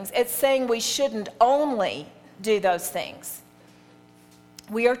those things. It's saying we shouldn't only do those things.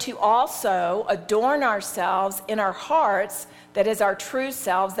 We are to also adorn ourselves in our hearts, that is our true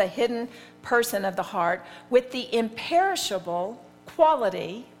selves, the hidden person of the heart, with the imperishable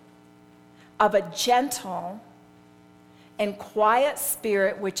quality of a gentle and quiet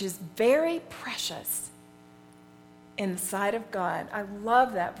spirit, which is very precious in the sight of God. I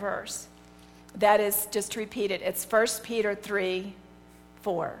love that verse. That is, just to repeat it, it's 1 Peter 3,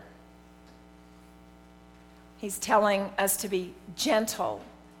 4. He's telling us to be gentle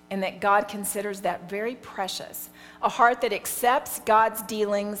and that God considers that very precious. A heart that accepts God's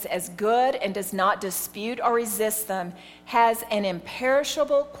dealings as good and does not dispute or resist them has an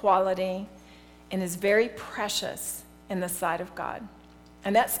imperishable quality and is very precious in the sight of God.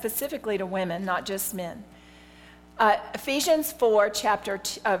 And that's specifically to women, not just men. Ephesians 4,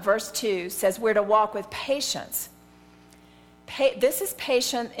 verse 2 says we're to walk with patience. This is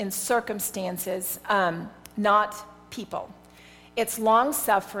patient in circumstances, not people. It's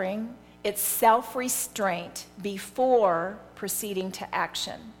long-suffering, it's self-restraint before proceeding to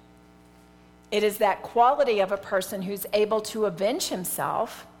action. It is that quality of a person who's able to avenge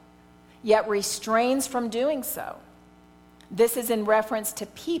himself, yet restrains from doing so. This is in reference to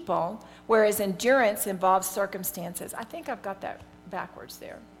people, whereas endurance involves circumstances. I think I've got that backwards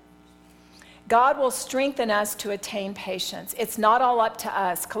there. God will strengthen us to attain patience. It's not all up to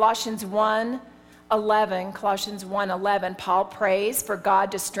us. Colossians 1:11, Paul prays for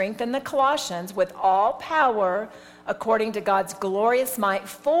God to strengthen the Colossians with all power according to God's glorious might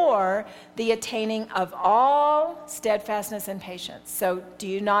for the attaining of all steadfastness and patience. So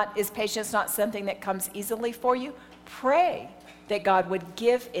is patience not something that comes easily for you? Pray that God would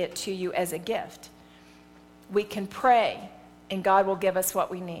give it to you as a gift. We can pray and God will give us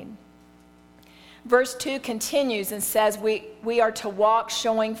what we need. Verse 2 continues and says we are to walk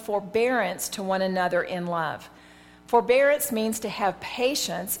showing forbearance to one another in love. Forbearance means to have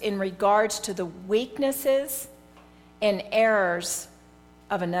patience in regards to the weaknesses and errors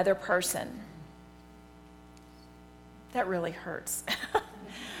of another person. That really hurts.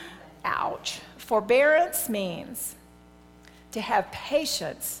 Ouch. Forbearance means to have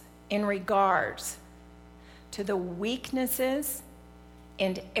patience in regards to the weaknesses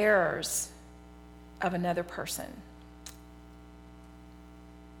and errors of another person.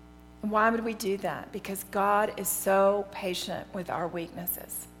 Why would we do that? Because God is so patient with our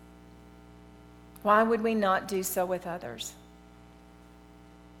weaknesses. Why would we not do so with others?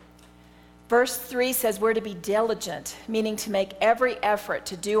 Verse 3 says we're to be diligent, meaning to make every effort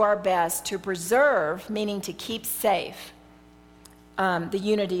to do our best to preserve, meaning to keep safe, the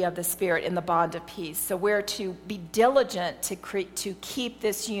unity of the Spirit in the bond of peace. So we're to be diligent to keep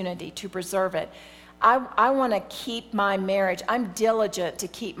this unity, to preserve it. I want to keep my marriage. I'm diligent to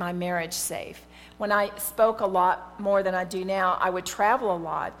keep my marriage safe. When I spoke a lot more than I do now, I would travel a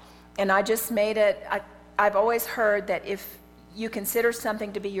lot. And I just made it, I've always heard that if you consider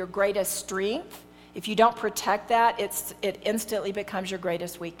something to be your greatest strength, if you don't protect that, it instantly becomes your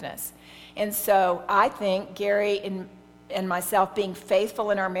greatest weakness. And so I think Gary and myself being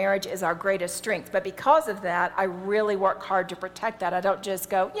faithful in our marriage is our greatest strength. But because of that, I really work hard to protect that. I don't just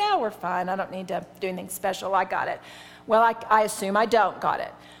go, yeah, we're fine. I don't need to do anything special. I got it. Well, I assume I don't got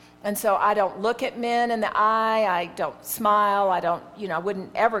it. And so I don't look at men in the eye. I don't smile. I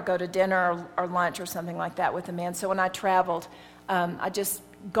wouldn't ever go to dinner or lunch or something like that with a man. So when I traveled, I just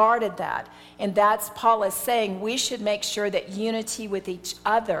guarded that. And that's, Paul is saying, we should make sure that unity with each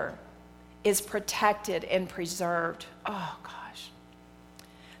other is protected and preserved. Oh, gosh.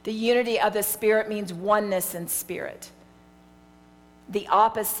 The unity of the Spirit means oneness in spirit. The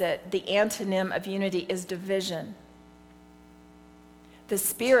opposite, the antonym of unity, is division. The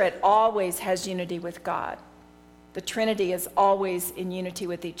Spirit always has unity with God. The Trinity is always in unity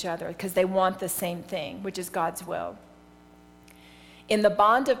with each other because they want the same thing, which is God's will. In the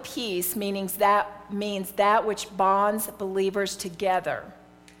bond of peace means that which bonds believers together,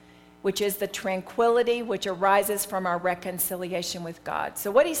 which is the tranquility which arises from our reconciliation with God.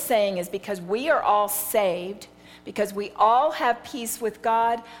 So what he's saying is, because we are all saved, because we all have peace with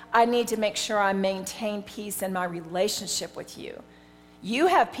God, I need to make sure I maintain peace in my relationship with you. You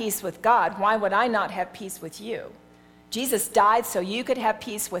have peace with God. Why would I not have peace with you? Jesus died so you could have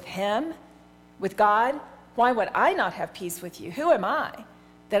peace with him, with God. Why would I not have peace with you? Who am I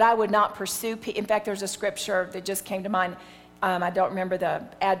that I would not pursue peace? In fact, there's a scripture that just came to mind. I don't remember the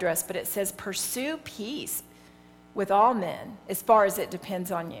address, but it says, pursue peace with all men as far as it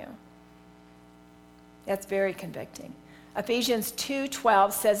depends on you. That's very convicting. Ephesians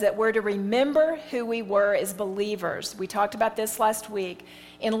 2:12 says that we're to remember who we were as believers. We talked about this last week.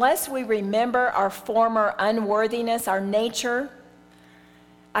 Unless we remember our former unworthiness, our nature,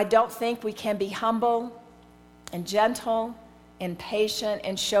 I don't think we can be humble and gentle and patient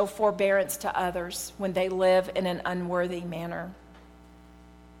and show forbearance to others when they live in an unworthy manner.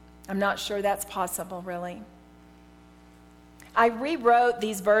 I'm not sure that's possible, really. I rewrote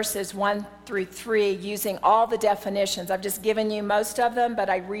these verses 1 through 3 using all the definitions. I've just given you most of them, but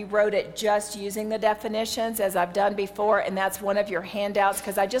I rewrote it just using the definitions as I've done before, and that's one of your handouts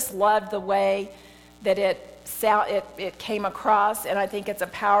because I just loved the way that it came across, and I think it's a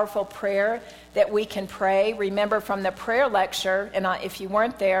powerful prayer that we can pray. Remember from the prayer lecture, and if you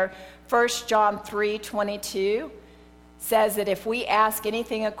weren't there, 1 John 3:22 says that if we ask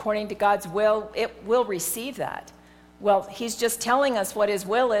anything according to God's will, it will receive that. Well, he's just telling us what his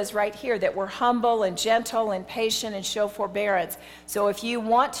will is right here, that we're humble and gentle and patient and show forbearance. So if you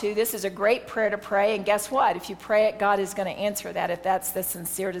want to, this is a great prayer to pray. And guess what? If you pray it, God is going to answer that if that's the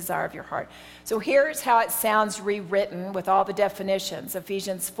sincere desire of your heart. So here's how it sounds rewritten with all the definitions.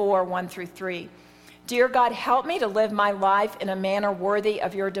 Ephesians 4:1 through 3. Dear God, help me to live my life in a manner worthy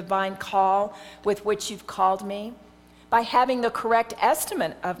of your divine call with which you've called me, by having the correct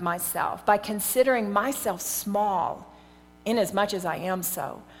estimate of myself, by considering myself small, inasmuch as I am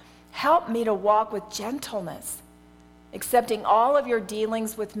so. Help me to walk with gentleness, accepting all of your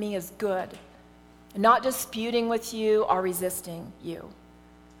dealings with me as good, not disputing with you or resisting you.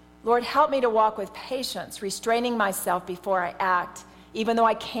 Lord, help me to walk with patience, restraining myself before I act. Even though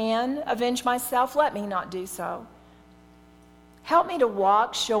I can avenge myself, let me not do so. Help me to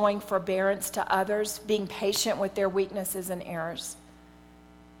walk showing forbearance to others, being patient with their weaknesses and errors.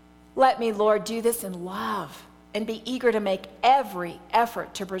 Let me, Lord, do this in love and be eager to make every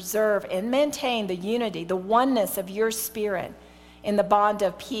effort to preserve and maintain the unity, the oneness of your Spirit in the bond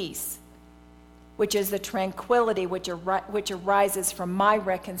of peace, which is the tranquility which arises from my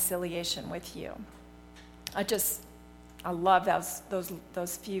reconciliation with you. I love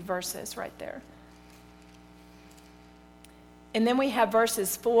those few verses right there. And then we have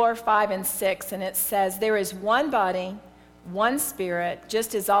verses 4, 5, and 6, and it says, there is one body, one Spirit,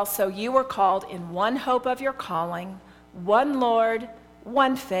 just as also you were called in one hope of your calling, one Lord,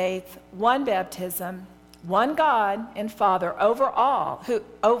 one faith, one baptism, one God and Father of all, who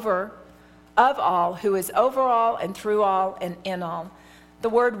is over all and through all and in all. The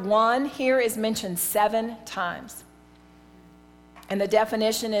word one here is mentioned 7 times. And the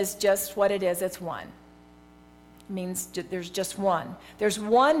definition is just what it is. It's one. It means there's just one. There's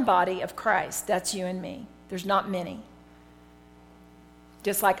one body of Christ. That's you and me. There's not many.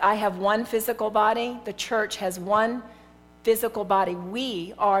 Just like I have one physical body, the church has one physical body.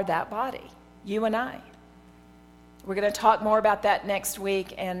 We are that body, you and I. We're going to talk more about that next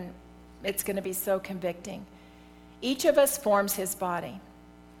week, and it's going to be so convicting. Each of us forms his body.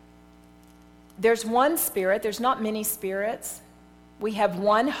 There's one spirit. There's not many spirits. We have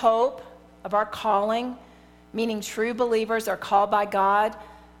one hope of our calling, meaning true believers are called by God.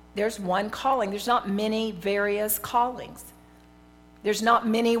 There's one calling. There's not many various callings. There's not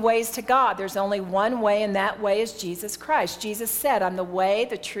many ways to God. There's only one way, and that way is Jesus Christ. Jesus said, I'm the way,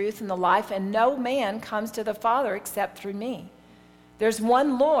 the truth, and the life, and no man comes to the Father except through me. There's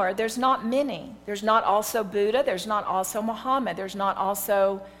one Lord. There's not many. There's not also Buddha. There's not also Muhammad. There's not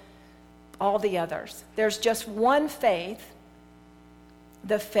also all the others. There's just one faith,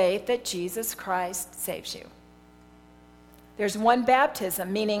 the faith that Jesus Christ saves you. There's one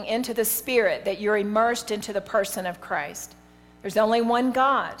baptism, meaning into the Spirit, that you're immersed into the person of Christ. There's only one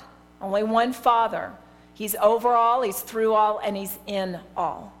God, only one Father. He's over all, he's through all, and he's in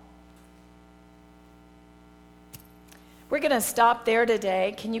all. We're going to stop there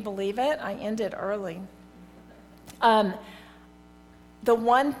today. Can you believe it? I ended early. The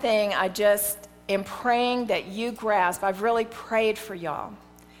one thing I just am praying that you grasp, I've really prayed for y'all,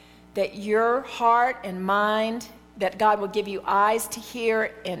 that your heart and mind, that God will give you eyes to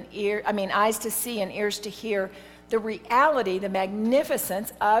hear and eyes to see and ears to hear the reality, the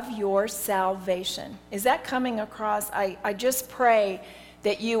magnificence of your salvation. Is that coming across? I just pray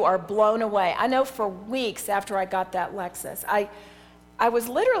that you are blown away. I know for weeks after I got that Lexus, I was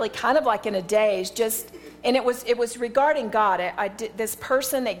literally kind of like in a daze, and it was regarding God. This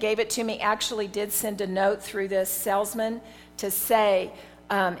person that gave it to me actually did send a note through this salesman to say,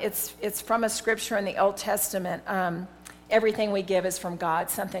 it's from a scripture in the Old Testament, everything we give is from God,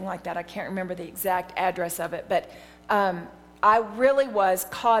 something like that. I can't remember the exact address of it, but I really was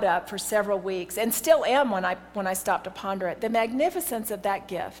caught up for several weeks, and still am when I stopped to ponder it, the magnificence of that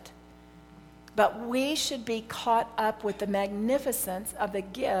gift. But we should be caught up with the magnificence of the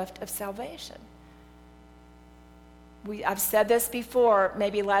gift of salvation. I've said this before,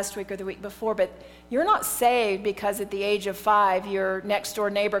 maybe last week or the week before, but you're not saved because at the age of 5, your next door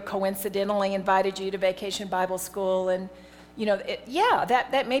neighbor coincidentally invited you to Vacation Bible School, and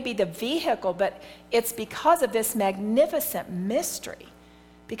that may be the vehicle, but it's because of this magnificent mystery,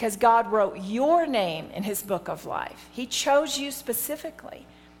 because God wrote your name in his book of life. He chose you specifically.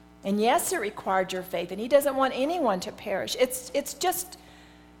 And yes, it required your faith, and he doesn't want anyone to perish. It's just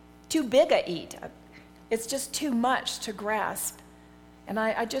too big a eat. It's just too much to grasp. And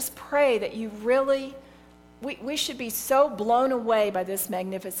I just pray that you really, we should be so blown away by this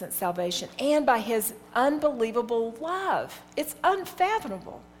magnificent salvation and by his unbelievable love. It's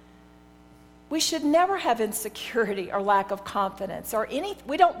unfathomable. We should never have insecurity or lack of confidence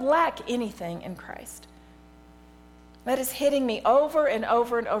we don't lack anything in Christ. That is hitting me over and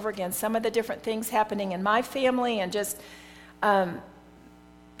over and over again. Some of the different things happening in my family, and just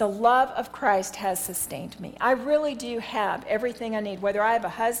the love of Christ has sustained me. I really do have everything I need, whether I have a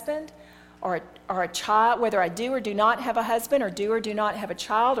husband or a child, whether I do or do not have a husband, or do not have a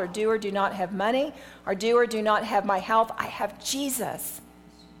child, or do not have money, or do not have my health. I have Jesus.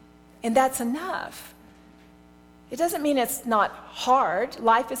 And that's enough. It doesn't mean it's not hard.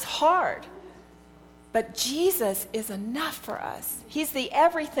 Life is hard. But Jesus is enough for us. He's the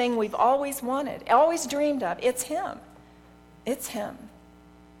everything we've always wanted, always dreamed of. It's him. It's him.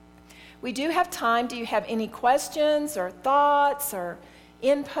 We do have time. Do you have any questions or thoughts or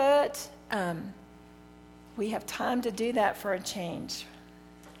input? We have time to do that for a change.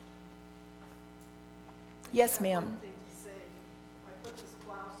 Yes, ma'am.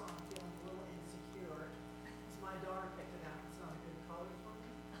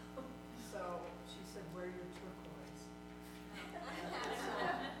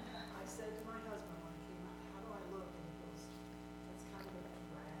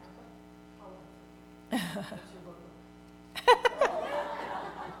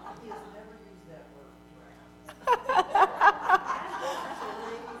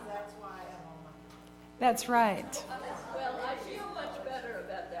 That's right. Well, I feel much better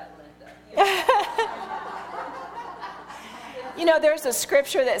about that, Linda. There's a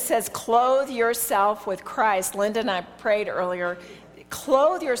scripture that says, clothe yourself with Christ. Linda and I prayed earlier.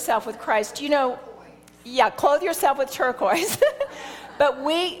 Clothe yourself with Christ. Clothe yourself with turquoise. But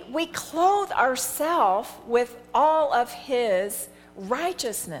we clothe ourselves with all of his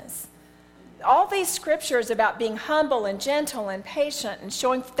righteousness. All these scriptures about being humble and gentle and patient and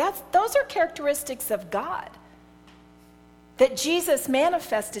showing, those are characteristics of God that Jesus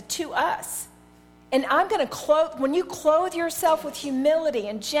manifested to us. And I'm going to when you clothe yourself with humility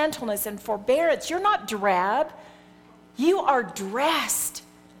and gentleness and forbearance, you're not drab. You are dressed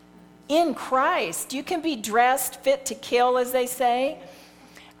in Christ. You can be dressed fit to kill, as they say.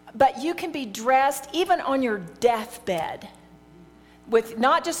 But you can be dressed even on your deathbed with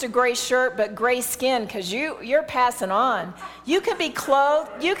not just a gray shirt, but gray skin, because you're passing on. You can be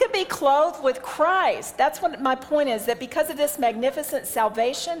clothed with Christ. That's what my point is, that because of this magnificent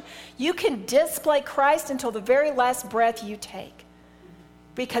salvation, you can display Christ until the very last breath you take,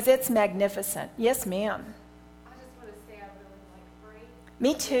 because it's magnificent. Yes, ma'am. I just want to say I really like gray.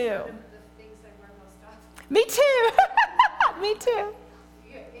 Me too. One of the things I wear most often. Me too. Me too.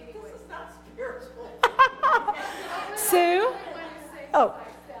 Yeah, anyway. This is not spiritual. Sue? Oh.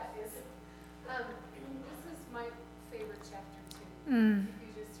 This is my favorite chapter too.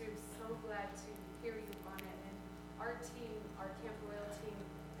 Ephesians 2. I'm so glad to hear you on it. And our team, our Camp Royal team,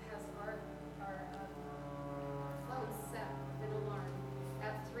 has our phone set an alarm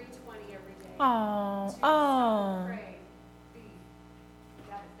at 3:20 every day. Oh. To Oh. pray.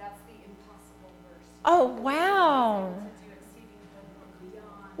 That's the impossible verse. Oh, wow. To do exceeding abundantly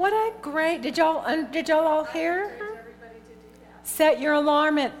beyond. What a great, did y'all all hear? Encourage everybody to do that. Set your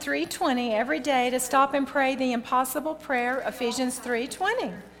alarm at 3:20 every day to stop and pray the impossible prayer, Ephesians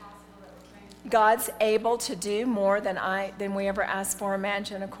 3:20. God's able to do more than we ever ask for or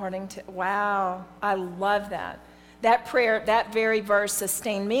imagine, according to, wow, I love that. That prayer, that very verse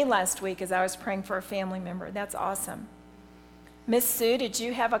sustained me last week as I was praying for a family member. That's awesome. Miss Sue, did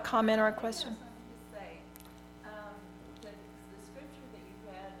you have a comment or a question? Say, the scripture that you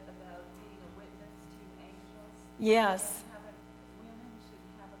read about being a witness to angels. Yes. Women should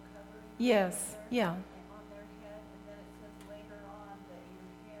have a covering. Yes. Yeah. On their head, and then it says later on that your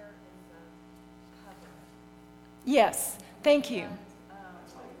hair is a covering. Yes. Thank you.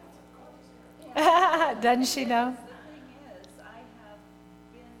 Doesn't she know? The thing is, I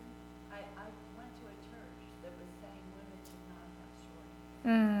went to a church that was saying women should not have short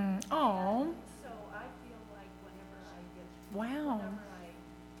hair. Oh. So I feel like whenever I get, Wow.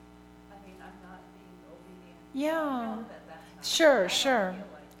 I'm not being obedient. Yeah. I know that that's not. Sure, I sure. don't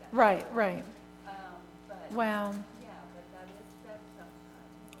feel like that. Right, right. But Wow. yeah, but that is said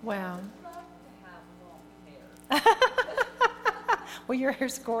sometimes. Wow. I'd love to have long hair. Well, your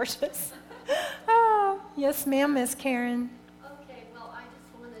hair's gorgeous. Oh, yes, ma'am, Miss Karen. Okay, well, I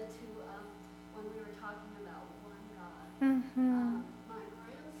just wanted to, when we were talking about one God, my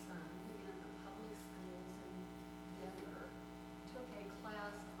grandson in the public schools in Denver took a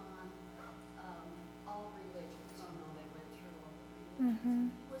class on all religions. You know, they went through all the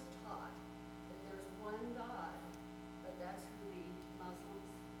religions. He was taught that there's one God, but that's who the Muslims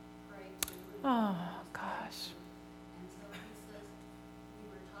pray to. Oh, gosh. And so he says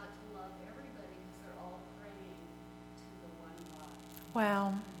we were taught to love everybody because they're all praying to the one God.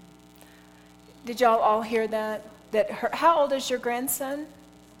 Wow. Did y'all all hear that? How old is your grandson?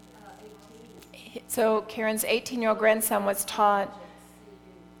 18. So Karen's 18-year-old grandson was taught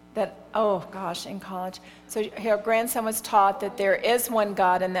that, oh gosh, in college. So her grandson was taught that there is one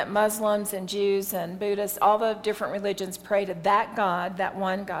God and that Muslims and Jews and Buddhists, all the different religions pray to that God, that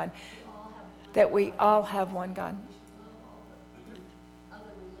one God, that we all have one God.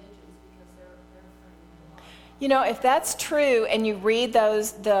 Other religions because they're afraid of God. You know, if that's true and you read I know,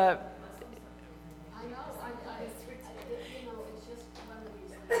 it's just one of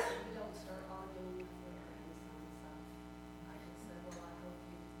these things that you don't start arguing with your friends on stuff. I just said, well, I hope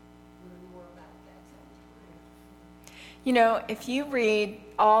you learn more about that sometime. You know, if you read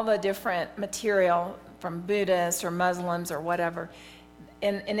all the different material from Buddhists or Muslims or whatever,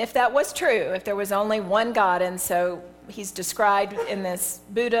 and if that was true, if there was only one God, and so he's described in this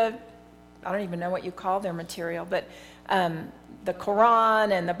Buddha, I don't even know what you call their material, but the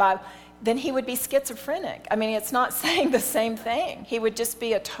Quran and the Bible, then he would be schizophrenic. I mean, it's not saying the same thing. He would just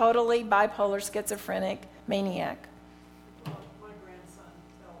be a totally bipolar schizophrenic maniac. Well, my grandson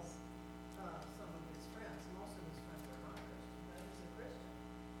tells some of his friends, most of his friends are not Christian, that he's a Christian.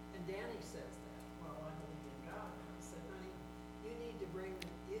 And Danny says that, well, I believe in God. And I said, honey, you need to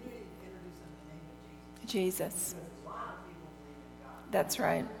introduce them to the name of Jesus. Jesus. Because a lot of people believe in God. That's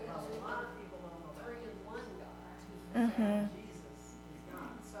right. Well, a lot of people don't know that. Three in one God. Jesus is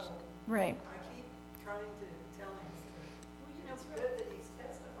God. So Right. I keep trying to tell him, it's good that he's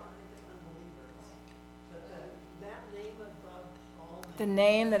testifying to unbelievers. But that name above all names. The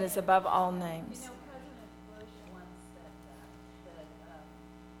name that is above all names. You know, President Bush once said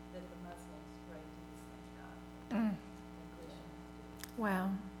that the Muslims pray to the same God that Christians do.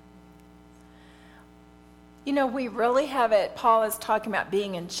 Wow. You know, we really have it. Paul is talking about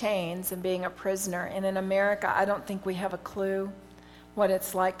being in chains and being a prisoner. And in America, I don't think we have a clue what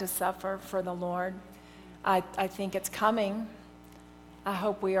it's like to suffer for the Lord. I think it's coming. I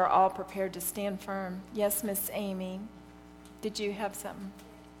hope we are all prepared to stand firm. Yes, Miss Amy. Did you have something?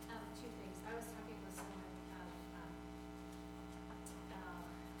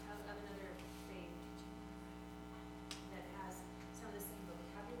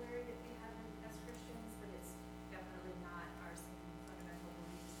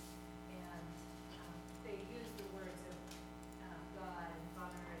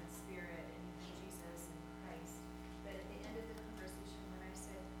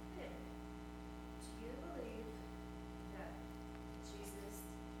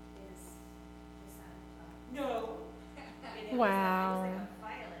 Wow. It was like a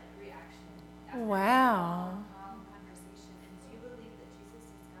violent reaction. After Wow. a long conversation. And do you believe that Jesus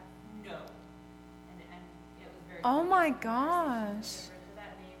is God? No. And it was very. Oh my conversation. gosh. So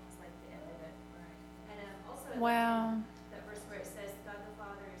that name was like the end of it. Right. And also Wow. that verse where it says God the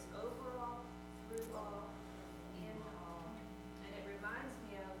Father is over all, through all, in all. And it reminds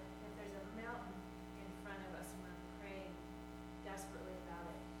me of if there's a mountain in front of us and we're praying desperately about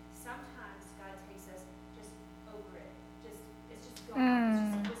it. Sometimes God takes us just over it. It's just gone.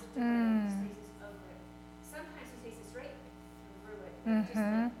 It's just whisked away. He just takes us over it. Sometimes he takes us right through it. Like just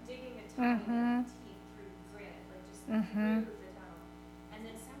like digging a tiny teeth through granite, like just through the tunnel. And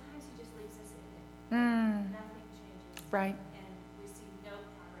then sometimes he just leaves us in it. Nothing changes. Right. And we see no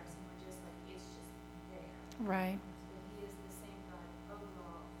progress, and we're just like, it's just there. Right. But he is the same God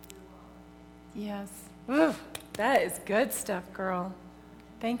overall, through all. Yes. Ooh, that is good stuff, girl.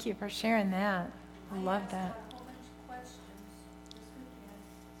 Thank you for sharing that. I love that. I asked a whole bunch of questions this weekend,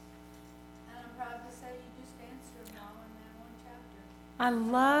 and I'm proud to say you just answered them all in that one chapter. I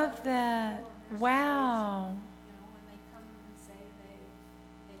love that. Wow. You know, when they come and say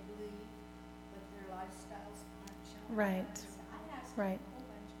they believe, but their lifestyles aren't showing. Right. So I asked Right. a whole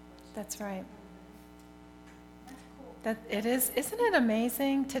bunch of questions. That's right. That's cool. That it is. Isn't it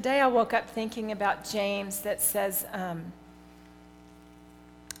amazing? Today I woke up thinking about James that says,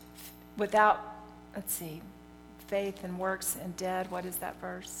 without, let's see, faith and works and dead. What is that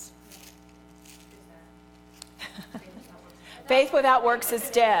verse? Faith without works is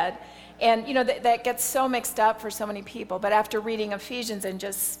dead. And, you know, that gets so mixed up for so many people. But after reading Ephesians and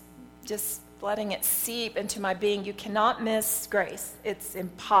just letting it seep into my being, you cannot miss grace. It's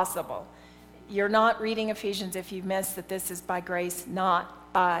impossible. You're not reading Ephesians if you miss that this is by grace,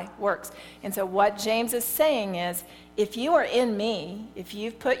 not by works. And so what James is saying is, if you are in me, if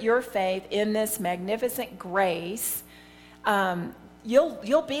you've put your faith in this magnificent grace,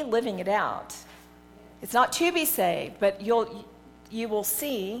 you'll be living it out. It's not to be saved, but you will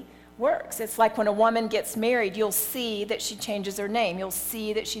see works. It's like when a woman gets married, you'll see that she changes her name. You'll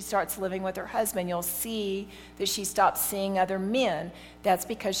see that she starts living with her husband. You'll see that she stops seeing other men. That's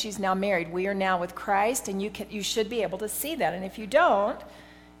because she's now married. We are now with Christ, and you should be able to see that. And if you don't,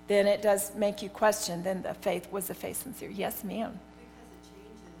 then it does make you question, then was the faith sincere? Yes, ma'am. Because it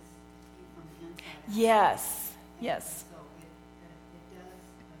changes you from the inside out. Yes, yes, So it does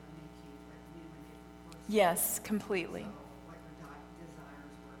make you like new and different person. yes, completely. So what your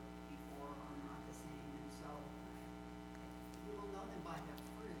desires were before are not the same. And so you will know them by their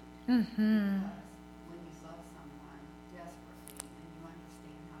fruit. Mm-hmm. Because when you love someone desperately and you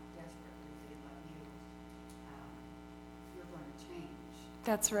understand how desperately they love you, you're going to change.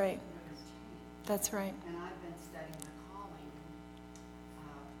 That's right. You're going to change. That's right. And I've been studying the calling,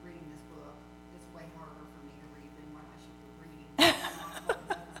 reading this book. It's way harder for me to read than what I should be reading. Read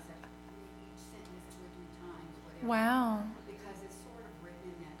each sentence 2 or 3 times, whatever. Wow. Because it's sort of written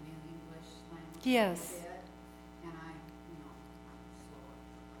in that New English language. Yes. A bit, and I'm slower.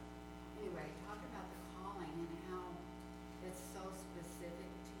 Anyway, talk about the calling and how it's so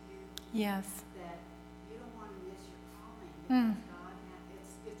specific to you Yes. that you don't want to miss your calling Mm. because God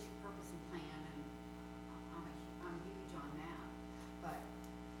it's your purpose and plan, and I'm huge on that. But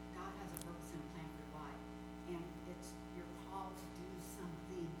God has a purpose and a plan for your life, and you're called to do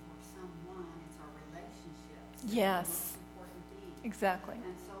something for someone. It's our relationships. Yes. The most important thing. Exactly.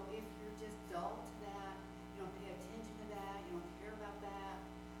 And so if you're just dull to that, you don't pay attention to that, you don't care about that,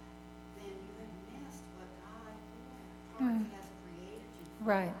 then you have missed what God probably has created you for.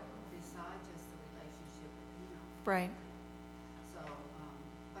 Right. Besides just the relationship with Him. Right. So,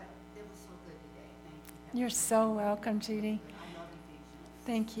 but it was so good today. Thank you. You're so welcome, Judy. I love Ephesians.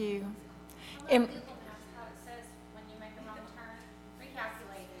 Thank you. Google And- Maps, how it says when you make a wrong turn,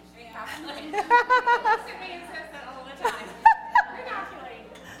 recalculate. To me, it says that all the time. Recalculate.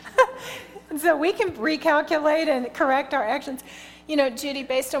 And so we can recalculate and correct our actions. You know, Judy,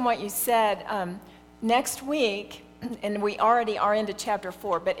 based on what you said, next week, and we already are into chapter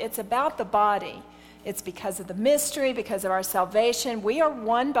 4, but it's about the body. It's because of the mystery, because of our salvation. We are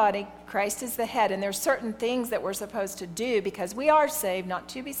one body. Christ is the head, and there's certain things that we're supposed to do because we are saved, not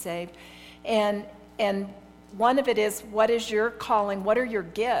to be saved. And one of it is, what is your calling? What are your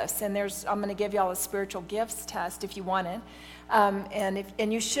gifts? And I'm going to give you all a spiritual gifts test if you want it.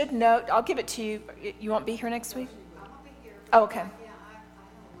 And you should know. I'll give it to you. You won't be here next week? I won't be here. Oh, okay. Yeah, I know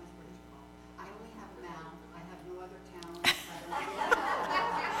my spiritual call. I only have a mouth. I have no other talents.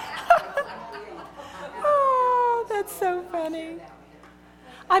 Oh, that's so funny.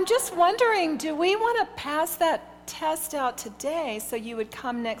 I'm just wondering, do we want to pass that test out today so you would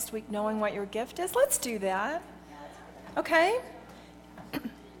come next week knowing what your gift is? Let's do that. Okay? And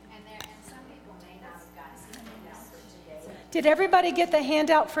some people may not have gotten something else for today. Did everybody get the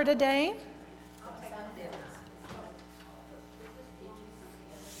handout for today?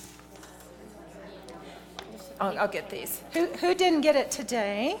 I'll get these. Who didn't get it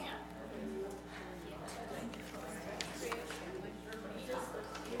today?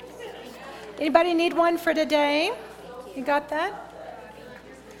 Anybody need one for today? You got that?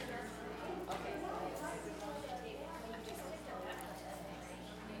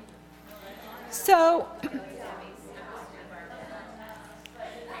 So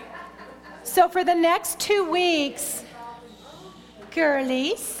for the next 2 weeks,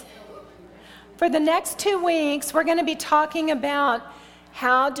 girlies, for the next 2 weeks, we're going to be talking about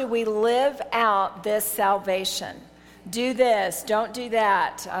how do we live out this salvation. Do this, don't do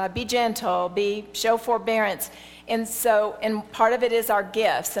that, be gentle, show forbearance. And part of it is our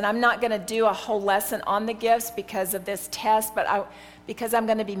gifts. And I'm not going to do a whole lesson on the gifts because of this test, but because I'm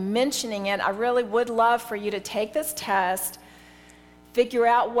going to be mentioning it, I really would love for you to take this test, figure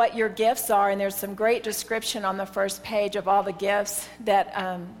out what your gifts are, and there's some great description on the first page of all the gifts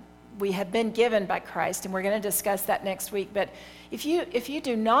that we have been given by Christ, and we're going to discuss that next week. But if you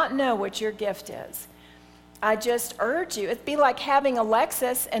do not know what your gift is, I just urge you. It'd be like having a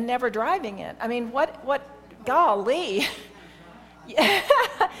Lexus and never driving it. I mean, what golly.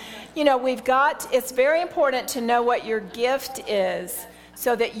 It's very important to know what your gift is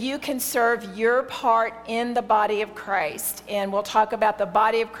so that you can serve your part in the body of Christ. And we'll talk about the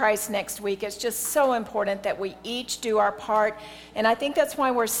body of Christ next week. It's just so important that we each do our part. And I think that's why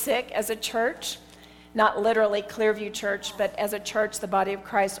we're sick as a church, not literally Clearview Church, but as a church, the body of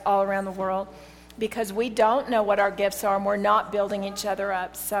Christ all around the world, because we don't know what our gifts are and we're not building each other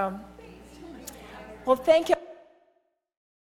up. So, well, thank you.